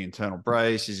going to do the internal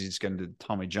brace? Is he just going to do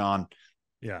Tommy John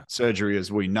surgery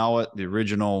as we know it, the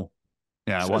original,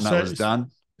 when that was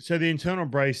done? So the internal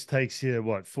brace takes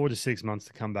you, 4 to 6 months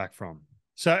to come back from?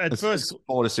 So it's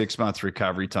 4 to 6 months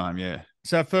recovery time, yeah.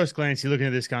 So at first glance, you're looking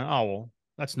at this going, oh, well,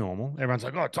 that's normal. Everyone's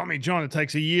like, oh, Tommy John, it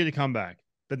takes a year to come back.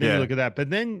 But then you look at that. But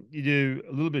then you do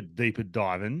a little bit deeper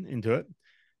diving into it.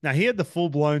 Now, he had the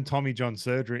full-blown Tommy John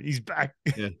surgery. He's back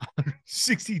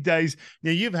 60 days.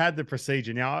 Now, you've had the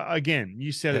procedure. Now, again,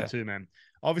 you said it too, man.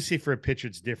 Obviously, for a pitcher,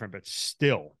 it's different, but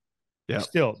still,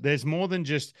 there's more than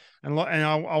just – and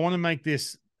I want to make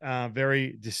this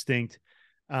very distinct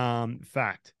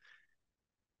fact.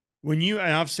 And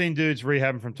I've seen dudes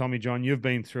rehabbing from Tommy John. You've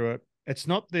been through it. It's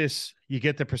not this, you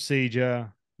get the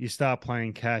procedure, you start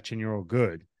playing catch, and you're all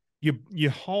good. I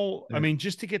mean,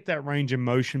 just to get that range of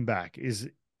motion back is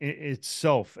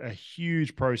itself a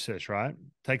huge process, right? It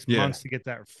takes months to get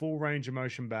that full range of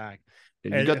motion back.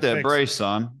 You've got that brace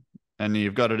on, and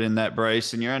you've got it in that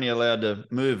brace, and you're only allowed to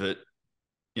move it,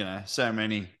 a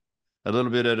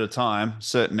little bit at a time,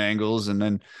 certain angles, and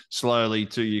then slowly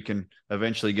till you can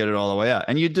eventually get it all the way out.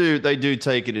 And they do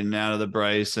take it in and out of the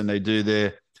brace, and they do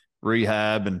their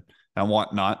rehab and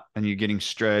whatnot, and you're getting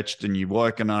stretched and you're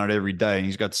working on it every day. And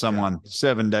he's got someone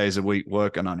 7 days a week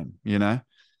working on him,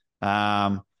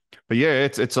 But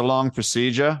it's a long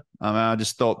procedure. I mean, I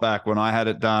just thought back when I had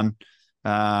it done.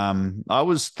 I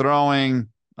was throwing.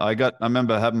 I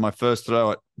remember having my first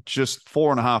throw at just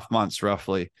 4.5 months,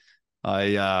 roughly.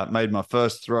 I made my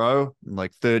first throw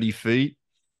like 30 feet,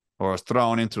 or I was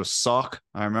throwing into a sock.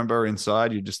 I remember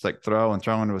inside you just like throw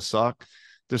into a sock,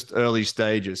 just early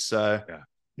stages. So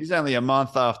he's only a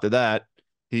month after that.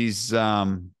 He's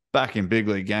back in big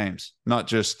league games, not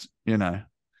just,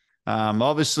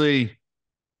 obviously,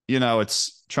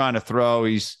 it's trying to throw.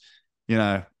 He's,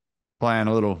 play a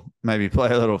little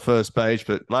first base,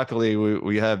 but luckily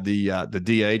we have the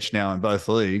DH now in both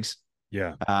leagues.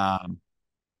 Yeah.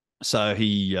 So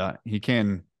he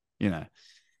can,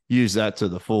 use that to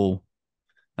the full,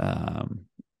 But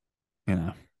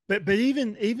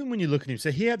even when you look at him, so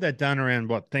he had that done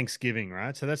around Thanksgiving,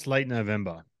 right? So that's late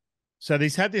November. So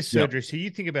he's had this surgery. Yep. So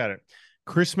you think about it,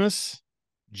 Christmas,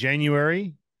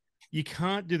 January, you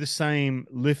can't do the same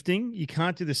lifting. You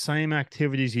can't do the same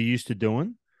activities you're used to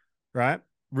doing, right?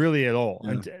 Really at all.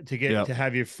 Yeah. And to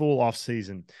have your full off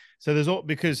season. So there's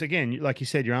because again, like you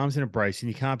said, your arm's in a brace and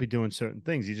you can't be doing certain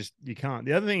things. You can't.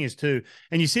 The other thing is too,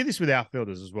 and you see this with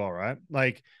outfielders as well, right?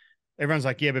 Like everyone's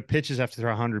like, yeah, but pitchers have to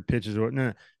throw 100 pitches or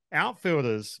no.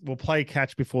 Outfielders will play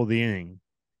catch before the inning.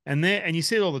 And you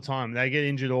see it all the time. They get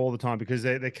injured all the time because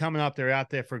they're coming up, they're out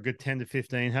there for a good 10 to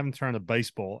 15, haven't thrown a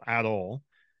baseball at all.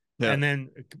 Yeah. And then,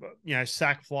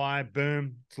 sack fly,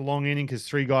 boom, it's a long inning because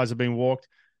 3 guys have been walked.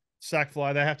 Sack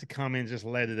fly, they have to come in, just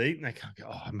let it eat, and they can't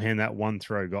go, oh, man, that one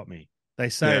throw got me. They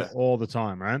say it all the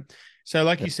time, right? So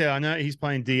like you said, I know he's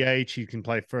playing DH. You can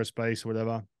play first base or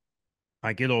whatever.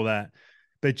 I get all that.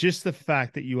 But just the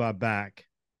fact that you are back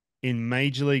in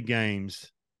major league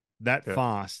games that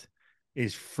fast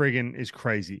is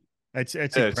crazy. It's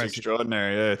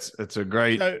extraordinary. Yeah, it's a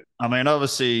great. So, I mean,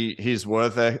 obviously his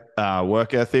work ethic,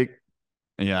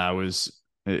 is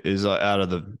out of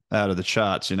the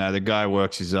charts. The guy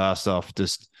works his ass off.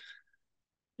 Just,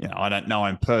 I don't know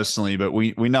him personally, but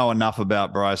we know enough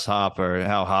about Bryce Harper,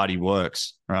 how hard he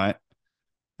works, right?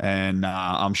 And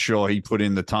I'm sure he put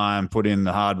in the time, put in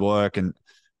the hard work, and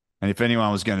if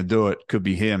anyone was going to do it, could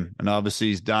be him. And obviously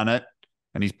he's done it,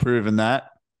 and he's proven that,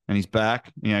 and he's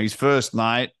back. His first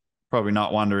night, probably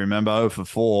not one to remember, 0 for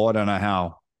 4. I don't know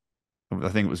how. I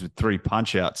think it was with 3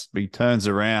 punch outs, but he turns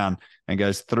around and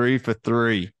goes 3 for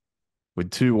 3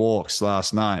 with 2 walks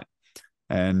last night.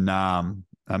 And I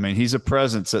mean, he's a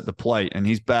presence at the plate, and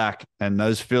he's back. And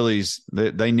those Phillies,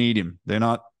 they need him. They're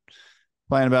not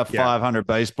playing about 500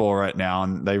 baseball right now,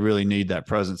 and they really need that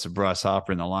presence of Bryce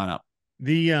Harper in the lineup.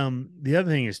 The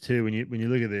other thing is too, when you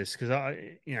look at this, because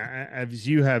as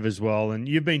you have as well, and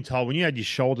you've been told when you had your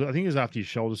shoulder, I think it was after your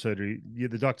shoulder surgery,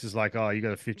 the doctor's like, oh, you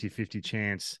got a 50-50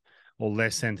 chance or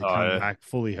less than to come back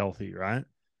fully healthy, right?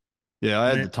 Yeah,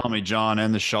 I had the Tommy John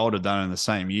and the shoulder done in the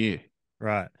same year.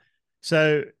 Right.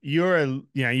 So you're a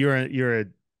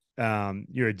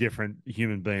different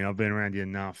human being. I've been around you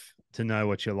enough to know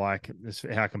what you're like,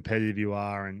 how competitive you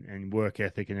are, and work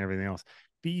ethic and everything else.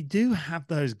 But you do have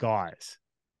those guys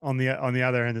on the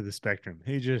other end of the spectrum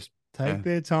who just take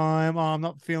their time. Oh, I'm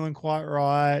not feeling quite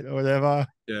right or whatever.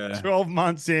 Yeah. 12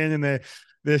 months in, and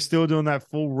they're still doing that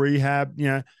full rehab.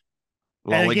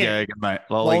 Lollygagging, mate.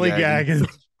 Lollygagging.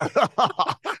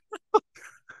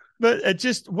 But it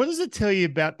just, what does it tell you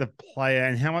about the player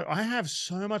and how I have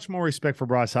so much more respect for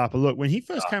Bryce Harper? Look, when he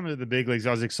first came into the big leagues,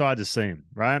 I was excited to see him,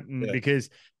 right? Because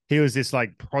he was this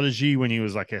like prodigy when he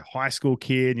was like a high school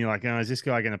kid. And you're like, oh, is this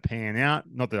guy going to pan out?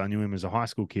 Not that I knew him as a high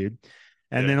school kid.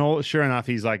 And then sure enough,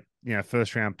 he's like,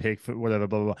 first round pick for whatever,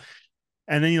 blah, blah, blah.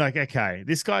 And then you're like, okay,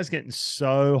 this guy's getting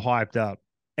so hyped up.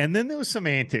 And then there was some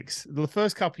antics. The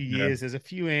first couple of years, there's a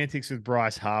few antics with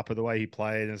Bryce Harper, the way he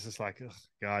played. And it's just like, oh,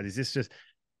 God, is this just...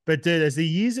 But dude, as the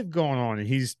years have gone on and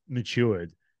he's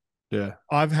matured,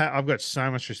 I've got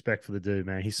so much respect for the dude,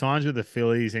 man. He signs with the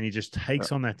Phillies and he just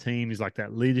takes on that team. He's like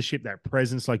that leadership, that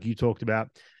presence, like you talked about.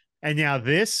 And now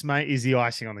this, mate, is the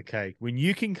icing on the cake. When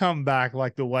you can come back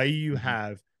like the way you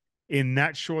have in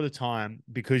that short a time,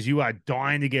 because you are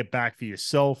dying to get back for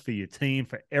yourself, for your team,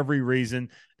 for every reason.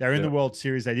 They're in the World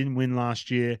Series. They didn't win last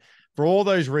year. For all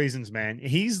those reasons, man,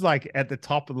 he's like at the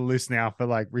top of the list now for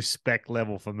like respect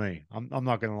level for me. I'm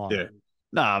not going to lie. Yeah.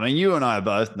 No, I mean, you and I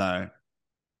both know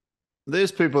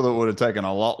there's people that would have taken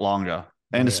a lot longer,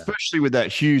 and especially with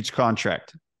that huge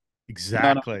contract.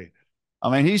 Exactly. I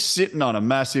mean, he's sitting on a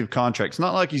massive contract. It's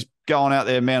not like he's going out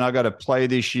there, man, I got to play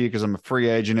this year because I'm a free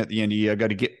agent at the end of the year. I got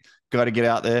to get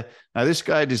out there. Now, this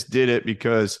guy just did it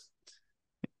because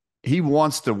he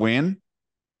wants to win.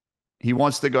 He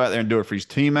wants to go out there and do it for his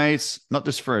teammates, not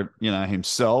just for,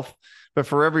 himself, but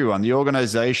for everyone, the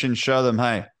organization. Show them,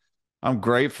 hey, I'm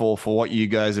grateful for what you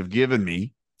guys have given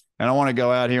me. And I want to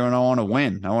go out here and I want to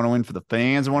win. I want to win for the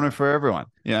fans. I want to win for everyone.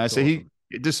 So awesome.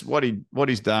 What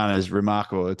he's done is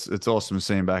remarkable. It's awesome to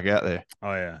see him back out there.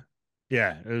 Oh yeah.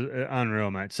 Yeah.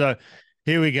 Unreal, mate. So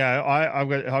here we go.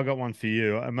 I've got one for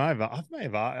you. I may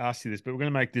have asked you this, but we're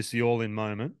going to make this the all-in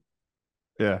moment.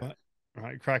 Yeah. All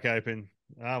right. Crack open.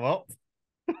 Well,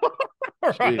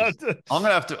 I'm gonna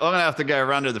have to go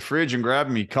run to the fridge and grab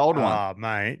me cold one. Oh,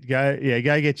 mate, go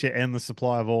get your endless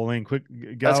supply of all in. Quick,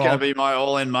 go. That's gonna be my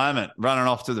all in moment. Running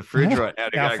off to the fridge right now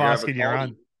to How go fast grab can you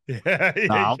run?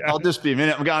 No, I'll just be a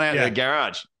minute. I'm going out to the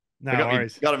garage. No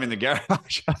worries. Got him in the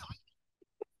garage.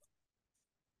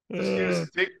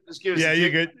 Just give us a you're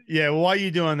good. Yeah, well, while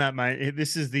you're doing that, mate,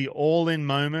 this is the all-in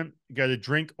moment. Go to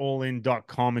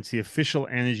drinkallin.com. It's the official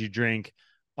energy drink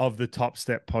of the Top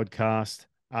Step podcast.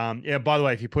 By the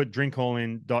way, if you put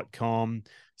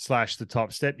drinkallin.com/the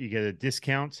Top Step, you get a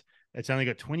discount. It's only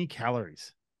got 20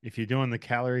 calories. If you're doing the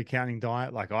calorie counting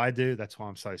diet like I do, that's why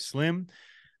I'm so slim.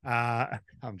 I'm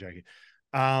joking.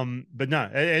 But no,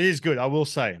 it is good. I will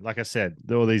say, like I said,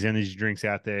 there are all these energy drinks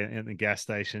out there at the gas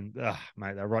station.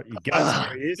 Mate, they're right. You go.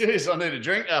 Jeez, I need a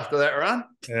drink after that run.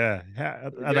 Yeah.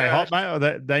 Are they hot, mate? Are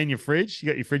they in your fridge? You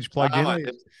got your fridge plugged in? Yeah.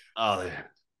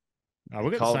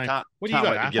 We got the same. What do you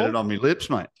got? Wait to get it on my lips,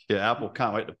 mate. Yeah, apple.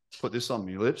 Can't wait to put this on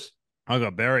my lips. I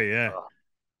got berry. Yeah.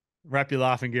 Wrap your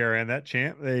laughing gear around that,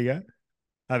 champ. There you go.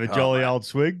 Have a jolly old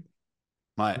swig,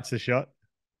 mate. It's a shot.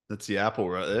 That's the apple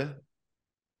right there.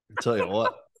 I tell you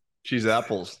what, she's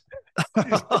apples.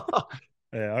 Yeah,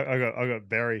 I got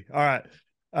berry. All right.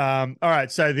 All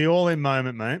right. So the all in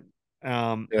moment, mate.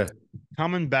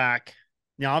 Coming back.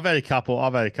 Now I've had a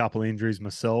couple injuries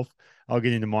myself. I'll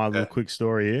get into my little quick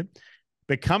story here.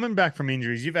 But coming back from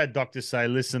injuries, you've had doctors say,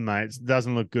 listen, mate, it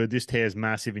doesn't look good. This tear's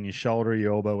massive in your shoulder,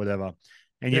 your elbow, whatever.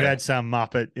 And you've had some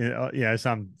muppet,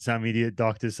 some idiot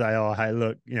doctor say, oh, hey,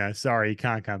 look, sorry, you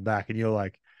can't come back. And you're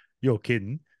like, you're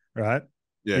kidding, right?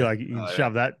 Yeah. You're like, you can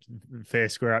shove that fair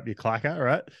square up your clacker,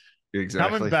 right?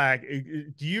 Exactly. Coming back,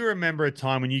 do you remember a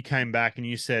time when you came back and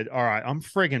you said, all right, I'm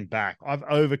friggin' back. I've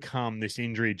overcome this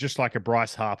injury, just like a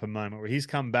Bryce Harper moment where he's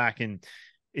come back in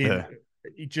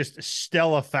just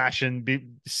stellar fashion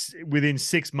within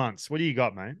 6 months. What do you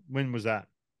got, mate? When was that?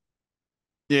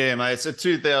 Yeah, mate. So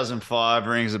 2005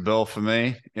 rings a bell for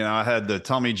me. I had the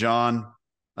Tommy John.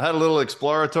 I had a little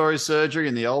exploratory surgery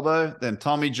in the elbow, then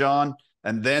Tommy John,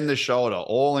 and then the shoulder,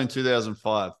 all in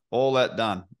 2005. All that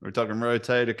done. We're talking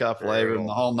rotator cuff, labrum, and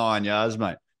the whole 9 yards,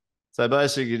 mate. So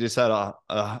basically, you just had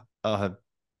a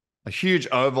huge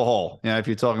overhaul. If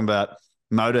you're talking about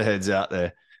motorheads out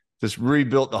there, just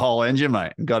rebuilt the whole engine,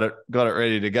 mate, and got it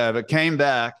ready to go. But came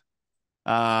back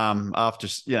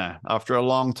after a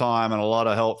long time and a lot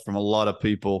of help from a lot of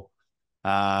people.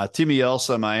 Timmy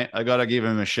Elsa, mate, I got to give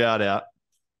him a shout out.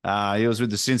 He was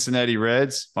with the Cincinnati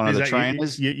Reds, one of the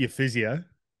trainers. Your physio?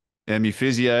 Yeah, my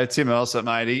physio, Tim Elsa,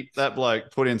 mate. That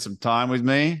bloke put in some time with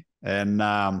me, and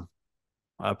I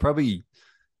probably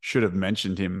should have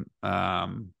mentioned him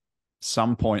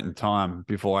some point in time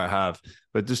before I have.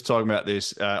 But just talking about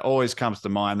this, always comes to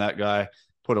mind. That guy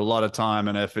put a lot of time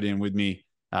and effort in with me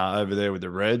over there with the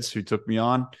Reds, who took me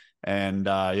on. And,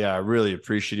 really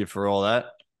appreciative for all that.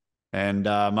 And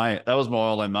mate, that was my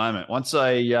all-in moment. Once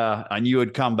I knew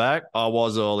it'd come back, I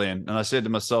was all in, and I said to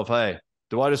myself, "Hey,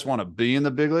 do I just want to be in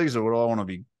the big leagues, or do I want to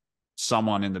be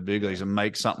someone in the big leagues and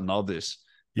make something of this?"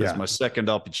 That's my second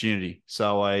opportunity.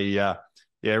 So I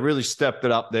really stepped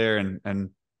it up there and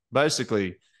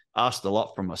basically asked a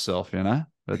lot from myself, you know.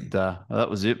 But that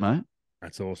was it, mate.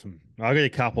 That's awesome. I got a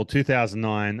couple.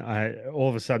 2009. All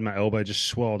of a sudden my elbow just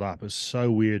swelled up. It was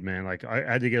so weird, man. Like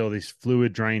I had to get all this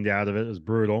fluid drained out of it. It was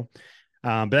brutal.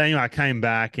 But anyway, I came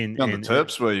back and You on the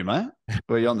Terps, were you, mate?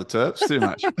 Were you on the Terps too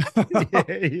much?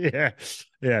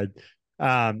 yeah.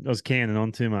 I was canning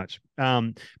on too much.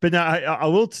 But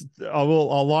no,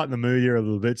 I'll lighten the mood here a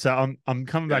little bit. So I'm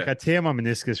coming back. I tear my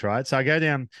meniscus, right? So I go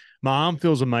down. My arm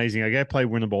feels amazing. I go play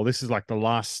winter ball. This is like the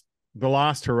last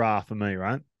hurrah for me,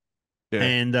 right? Yeah.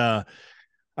 And I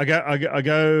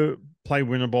go play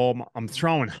winter ball. I'm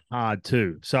throwing hard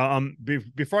too. So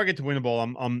before I get to winter ball,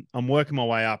 I'm working my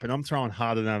way up, and I'm throwing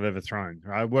harder than I've ever thrown.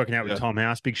 Right, working out with Tom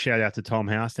House. Big shout out to Tom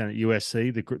House down at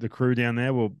USC. The crew down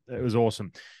there. Well, it was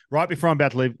awesome. Right before I'm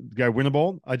about to go winter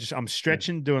ball, I'm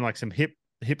stretching, doing like some hip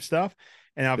stuff,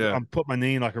 and I'm put my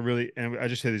knee in like and I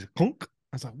just heard this clunk.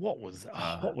 I was like, what was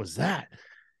that?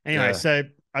 Anyway, so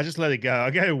I just let it go.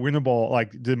 I go to winter ball,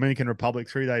 like Dominican Republic,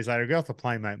 3 days later. I go off the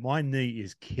plane, mate. My knee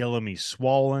is killing me,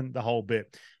 swollen, the whole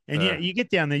bit. And you get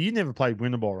down there. You never played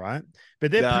winter ball, right?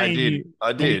 But they're paying you.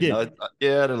 I did. I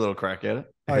had a little crack at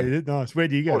it. Oh, you did? Nice. Where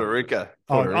do you go? Puerto Rico.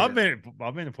 I've been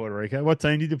to Puerto Rico. What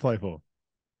team did you play for?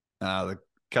 The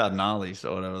Cardinals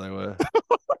or whatever they were.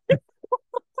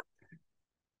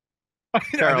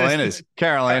 Carolinas.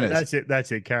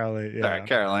 That's it. Carolina. Yeah. Sorry,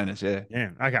 Carolinas. Yeah.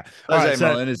 Yeah. Okay. Jose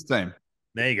Molina's team.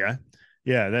 There you go.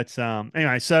 Yeah. That's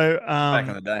anyway. So back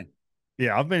in the day.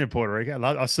 Yeah, I've been to Puerto Rico.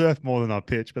 I surf more than I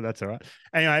pitch, but that's all right.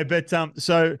 Anyway, but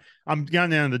so I'm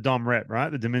going down to the Dom Rep, right?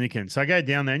 The Dominican. So I go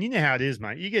down there, and you know how it is,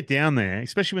 mate. You get down there,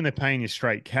 especially when they're paying you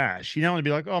straight cash. You don't want to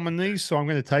be like, oh, my knee's so I'm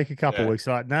going to take a couple of weeks.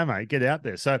 Like, no, mate, get out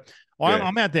there. So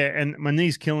I'm out there, and my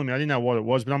knee's killing me. I didn't know what it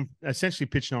was, but I'm essentially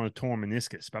pitching on a torn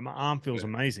meniscus, but my arm feels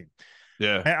amazing.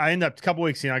 Yeah. I end up a couple of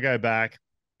weeks in, I go back,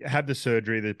 have the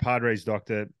surgery. The Padres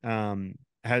doctor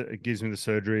gives me the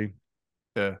surgery.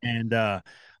 Yeah. And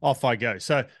off I go.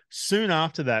 So soon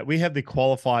after that, we have the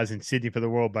qualifiers in Sydney for the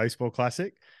World Baseball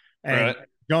Classic. And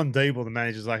John Deeble, the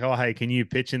manager's like, oh, hey, can you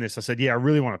pitch in this? I said, yeah, I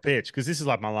really want to pitch because this is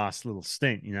like my last little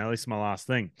stint, you know, this is my last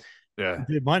thing. Yeah.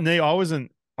 Dude, my knee, I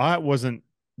wasn't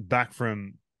back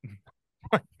from,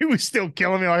 it was still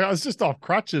killing me. Like I was just off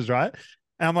crutches, right?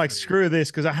 And I'm like, screw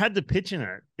this, because I had to pitch in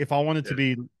it if I wanted to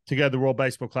go to the World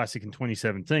Baseball Classic in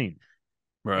 2017.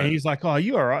 Right. And he's like, oh,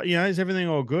 you all right? You know, is everything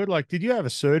all good? Like, did you have a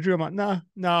surgery? I'm like, no,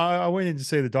 I went in to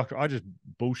see the doctor. I just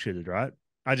bullshitted, right?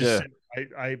 I just,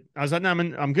 I was like, no,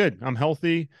 I'm good. I'm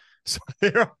healthy. So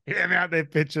I'm out there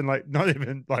pitching, like, not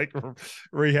even like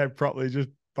rehab properly, just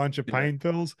bunch of pain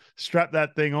pills, strap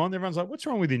that thing on. Everyone's like, what's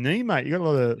wrong with your knee, mate? You got a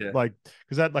lot of like,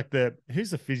 because that like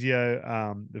who's the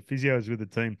physio? The physio is with the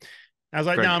team. I was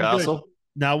like, Greg no, I'm Castle? good.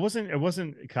 No, it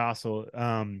wasn't Castle.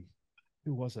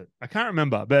 Who was it? I can't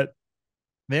remember, but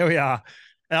there we are.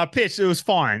 And I pitched. It was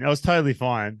fine. I was totally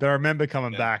fine. But I remember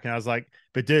coming back and I was like,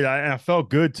 but dude, I felt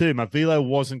good too. My velo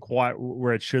wasn't quite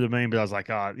where it should have been, but I was like,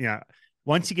 oh, you know,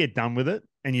 once you get done with it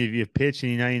and you've pitched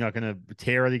and you know you're not going to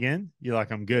tear it again, you're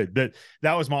like, I'm good. But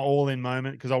that was my all-in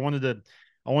moment because I wanted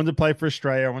to play for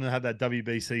Australia. I wanted to have that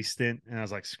WBC stint. And I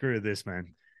was like, screw this,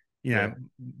 man. You know,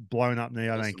 blown up knee.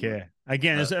 I don't care.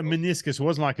 Again, it's a meniscus. It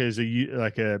wasn't like it was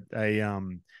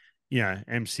MCL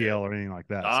or anything like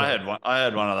that. I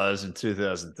had one of those in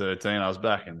 2013. I was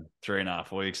back in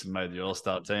 3.5 weeks and made the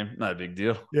All-Star team. No big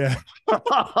deal. Yeah.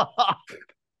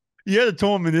 You had a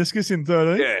torn meniscus in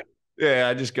 13? Yeah,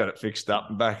 I just got it fixed up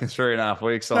and back in 3.5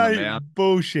 weeks on the mound.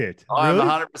 Bullshit. I'm really?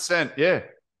 100%. Yeah.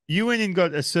 You went and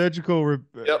got a surgical.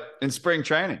 Yep, in spring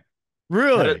training.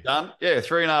 Really? Had it done. Yeah,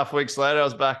 3.5 weeks later, I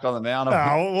was back on the mound.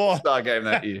 All-Star game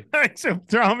that year. Thanks for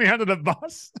throwing me under the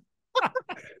bus.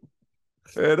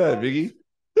 Yeah, no, Biggie.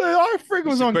 Dude, I freaking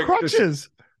was on crutches.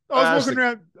 I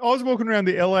was walking around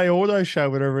the LA Auto Show,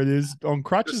 whatever it is, on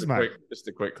crutches, mate. Just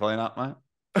a quick cleanup, mate.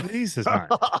 Jesus, mate.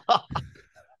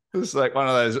 It's like one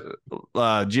of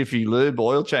those Jiffy Lube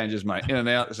oil changes, mate. In and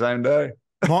out the same day.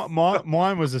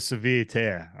 Mine was a severe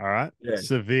tear. All right,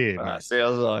 severe.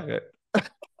 Sounds like it.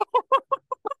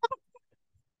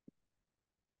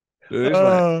 Dude,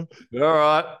 all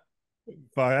right.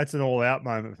 That's an all-out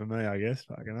moment for me, I guess.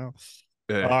 Fucking hell.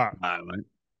 Yeah. All right, mate.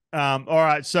 All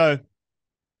right. So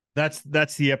that's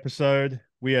the episode.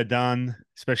 We are done.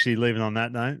 Especially leaving on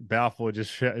that note. Balfour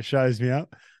just shows me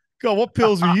up. God, what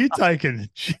pills were you taking?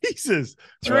 Jesus,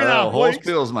 3.5 horse weeks.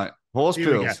 pills, mate. Horse Here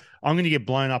we go. pills. I'm going to get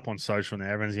blown up on social now.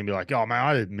 Everyone's going to be like, oh, man,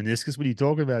 I had meniscus. What are you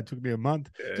talking about? It took me a month.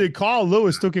 Yeah. Dude, Kyle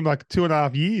Lewis took him like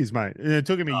 2.5 years, mate. And it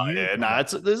took him a year. Yeah, no,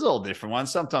 there's all different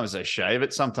ones. Sometimes they shave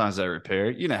it. Sometimes they repair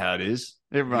it. You know how it is.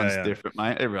 Everyone's different,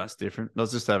 mate. Everyone's different. I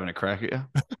was just having a crack at you.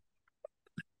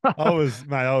 I was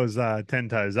 10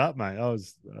 toes up, mate. I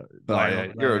was.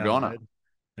 You're a goner.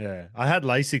 Yeah. I had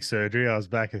LASIK surgery. I was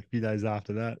back a few days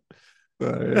after that.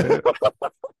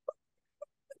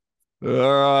 All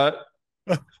right.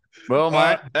 Well,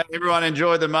 mate, everyone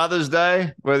enjoy the Mother's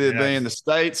Day, whether it be in the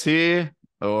States here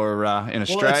or in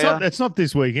Australia. It's not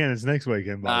this weekend. It's next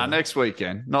weekend. Next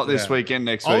weekend. Not this weekend,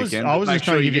 next weekend. I was just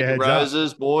trying to give you a heads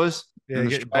roses, boys. Yeah,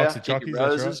 get your box of chockies.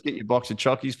 Roses, get your box of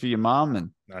chockies for your mum and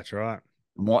that's right.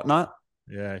 And whatnot.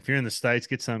 Yeah, if you're in the States,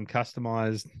 get some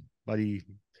customized bloody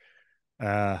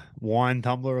wine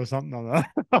tumbler or something.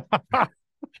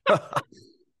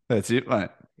 That's it, mate.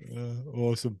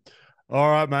 Awesome. All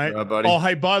right, mate. All right, buddy. Oh,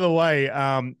 hey, by the way,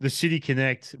 the City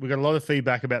Connect, we got a lot of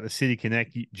feedback about the City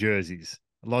Connect jerseys.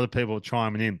 A lot of people are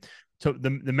chiming in. So the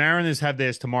Mariners have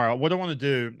theirs tomorrow. What I want to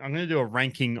do, I'm going to do a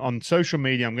ranking on social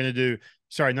media. I'm going to do,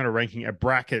 sorry, not a ranking, a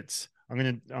brackets. I'm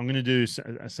going to do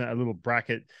a little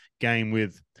bracket game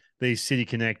with these City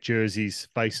Connect jerseys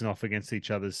facing off against each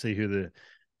other.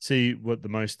 See what the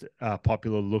most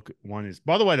popular look one is.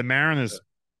 By the way, the Mariners,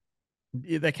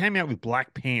 they came out with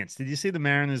black pants. Did you see the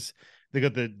Mariners? They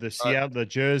got the Seattle the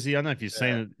jersey. I don't know if you've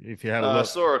seen it. If you had a look, I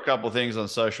saw a couple of things on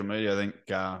social media. I think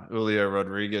Julio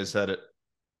Rodriguez had it.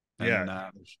 And,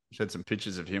 had some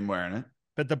pictures of him wearing it.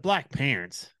 But the black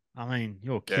pants, I mean,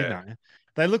 you're kidding, aren't you?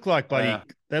 They look like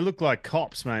they look like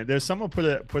cops, mate. There's someone put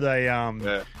a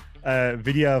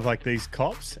video of like these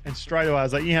cops, and straight away I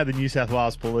was like, you know, the New South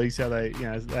Wales police, how they, they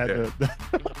had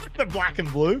the black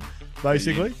and blue,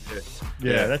 basically.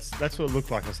 Yeah, that's what it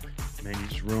looked like. I was like, man, you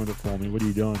just ruined it for me. What are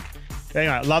you doing?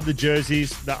 Anyway, I love the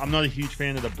jerseys. I'm not a huge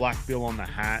fan of the black bill on the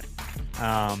hat,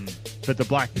 but the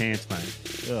black pants, mate.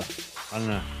 Ugh. I don't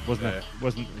know.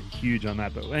 Wasn't huge on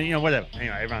that, but whatever.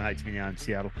 Anyway, everyone hates me now in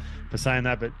Seattle for saying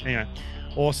that, but anyway,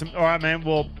 awesome. All right, man.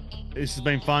 Well, this has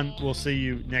been fun. We'll see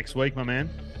you next week, my man.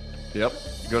 Yep.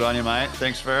 Good on you, mate.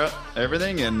 Thanks for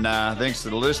everything, and thanks to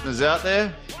the listeners out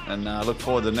there, and look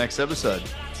forward to the next episode.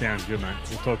 Sounds good, man.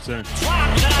 We'll talk soon.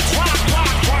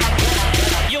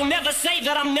 You'll never say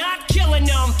that I'm not killing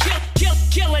them.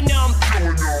 Killing them.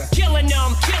 Killing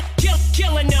them.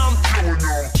 Killing them. Killing them.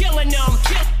 Killing them.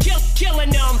 Killing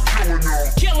them.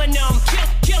 Killing them.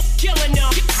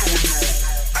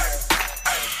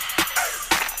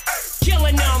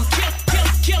 Killing them. Killing them.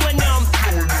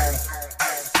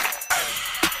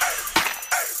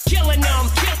 Killing them.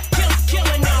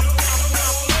 Killing them.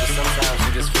 Sometimes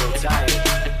you just feel tired,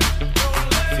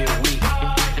 feel weak.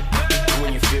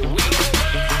 When you feel weak,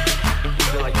 you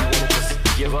feel like you want to just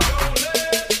give up. You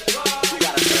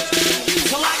gotta trust in you.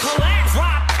 Till I collapse,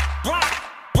 rock.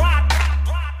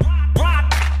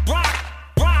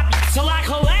 Till I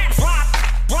collapse, rock.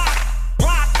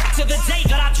 To the day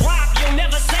that I drop, you'll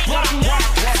never say that I'm not.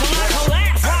 Till I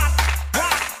collapse, rock.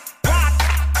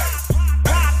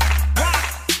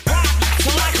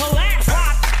 Till I collapse,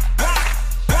 rock.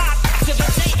 To the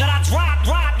day that I drop.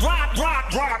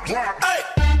 Hey.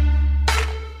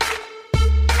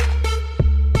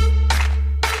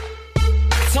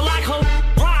 Till I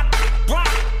rock.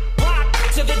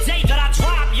 To the day that I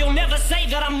drop, you'll never say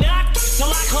that I'm not. Till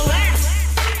I collapse.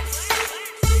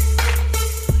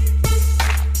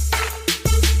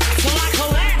 Till I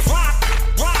collapse, rock.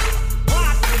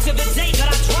 To the day that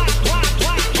I drop.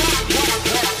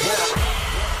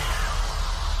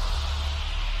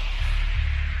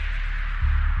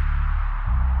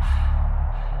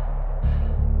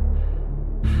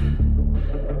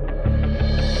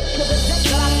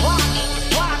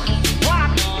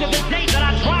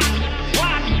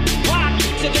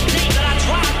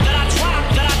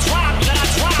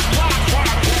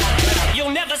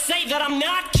 Say that I'm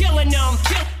not killing them,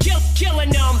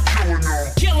 killing them,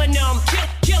 killing them,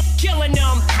 killing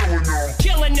them,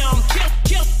 killing them,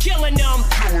 killing them,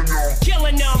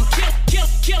 killing them,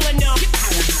 killing them.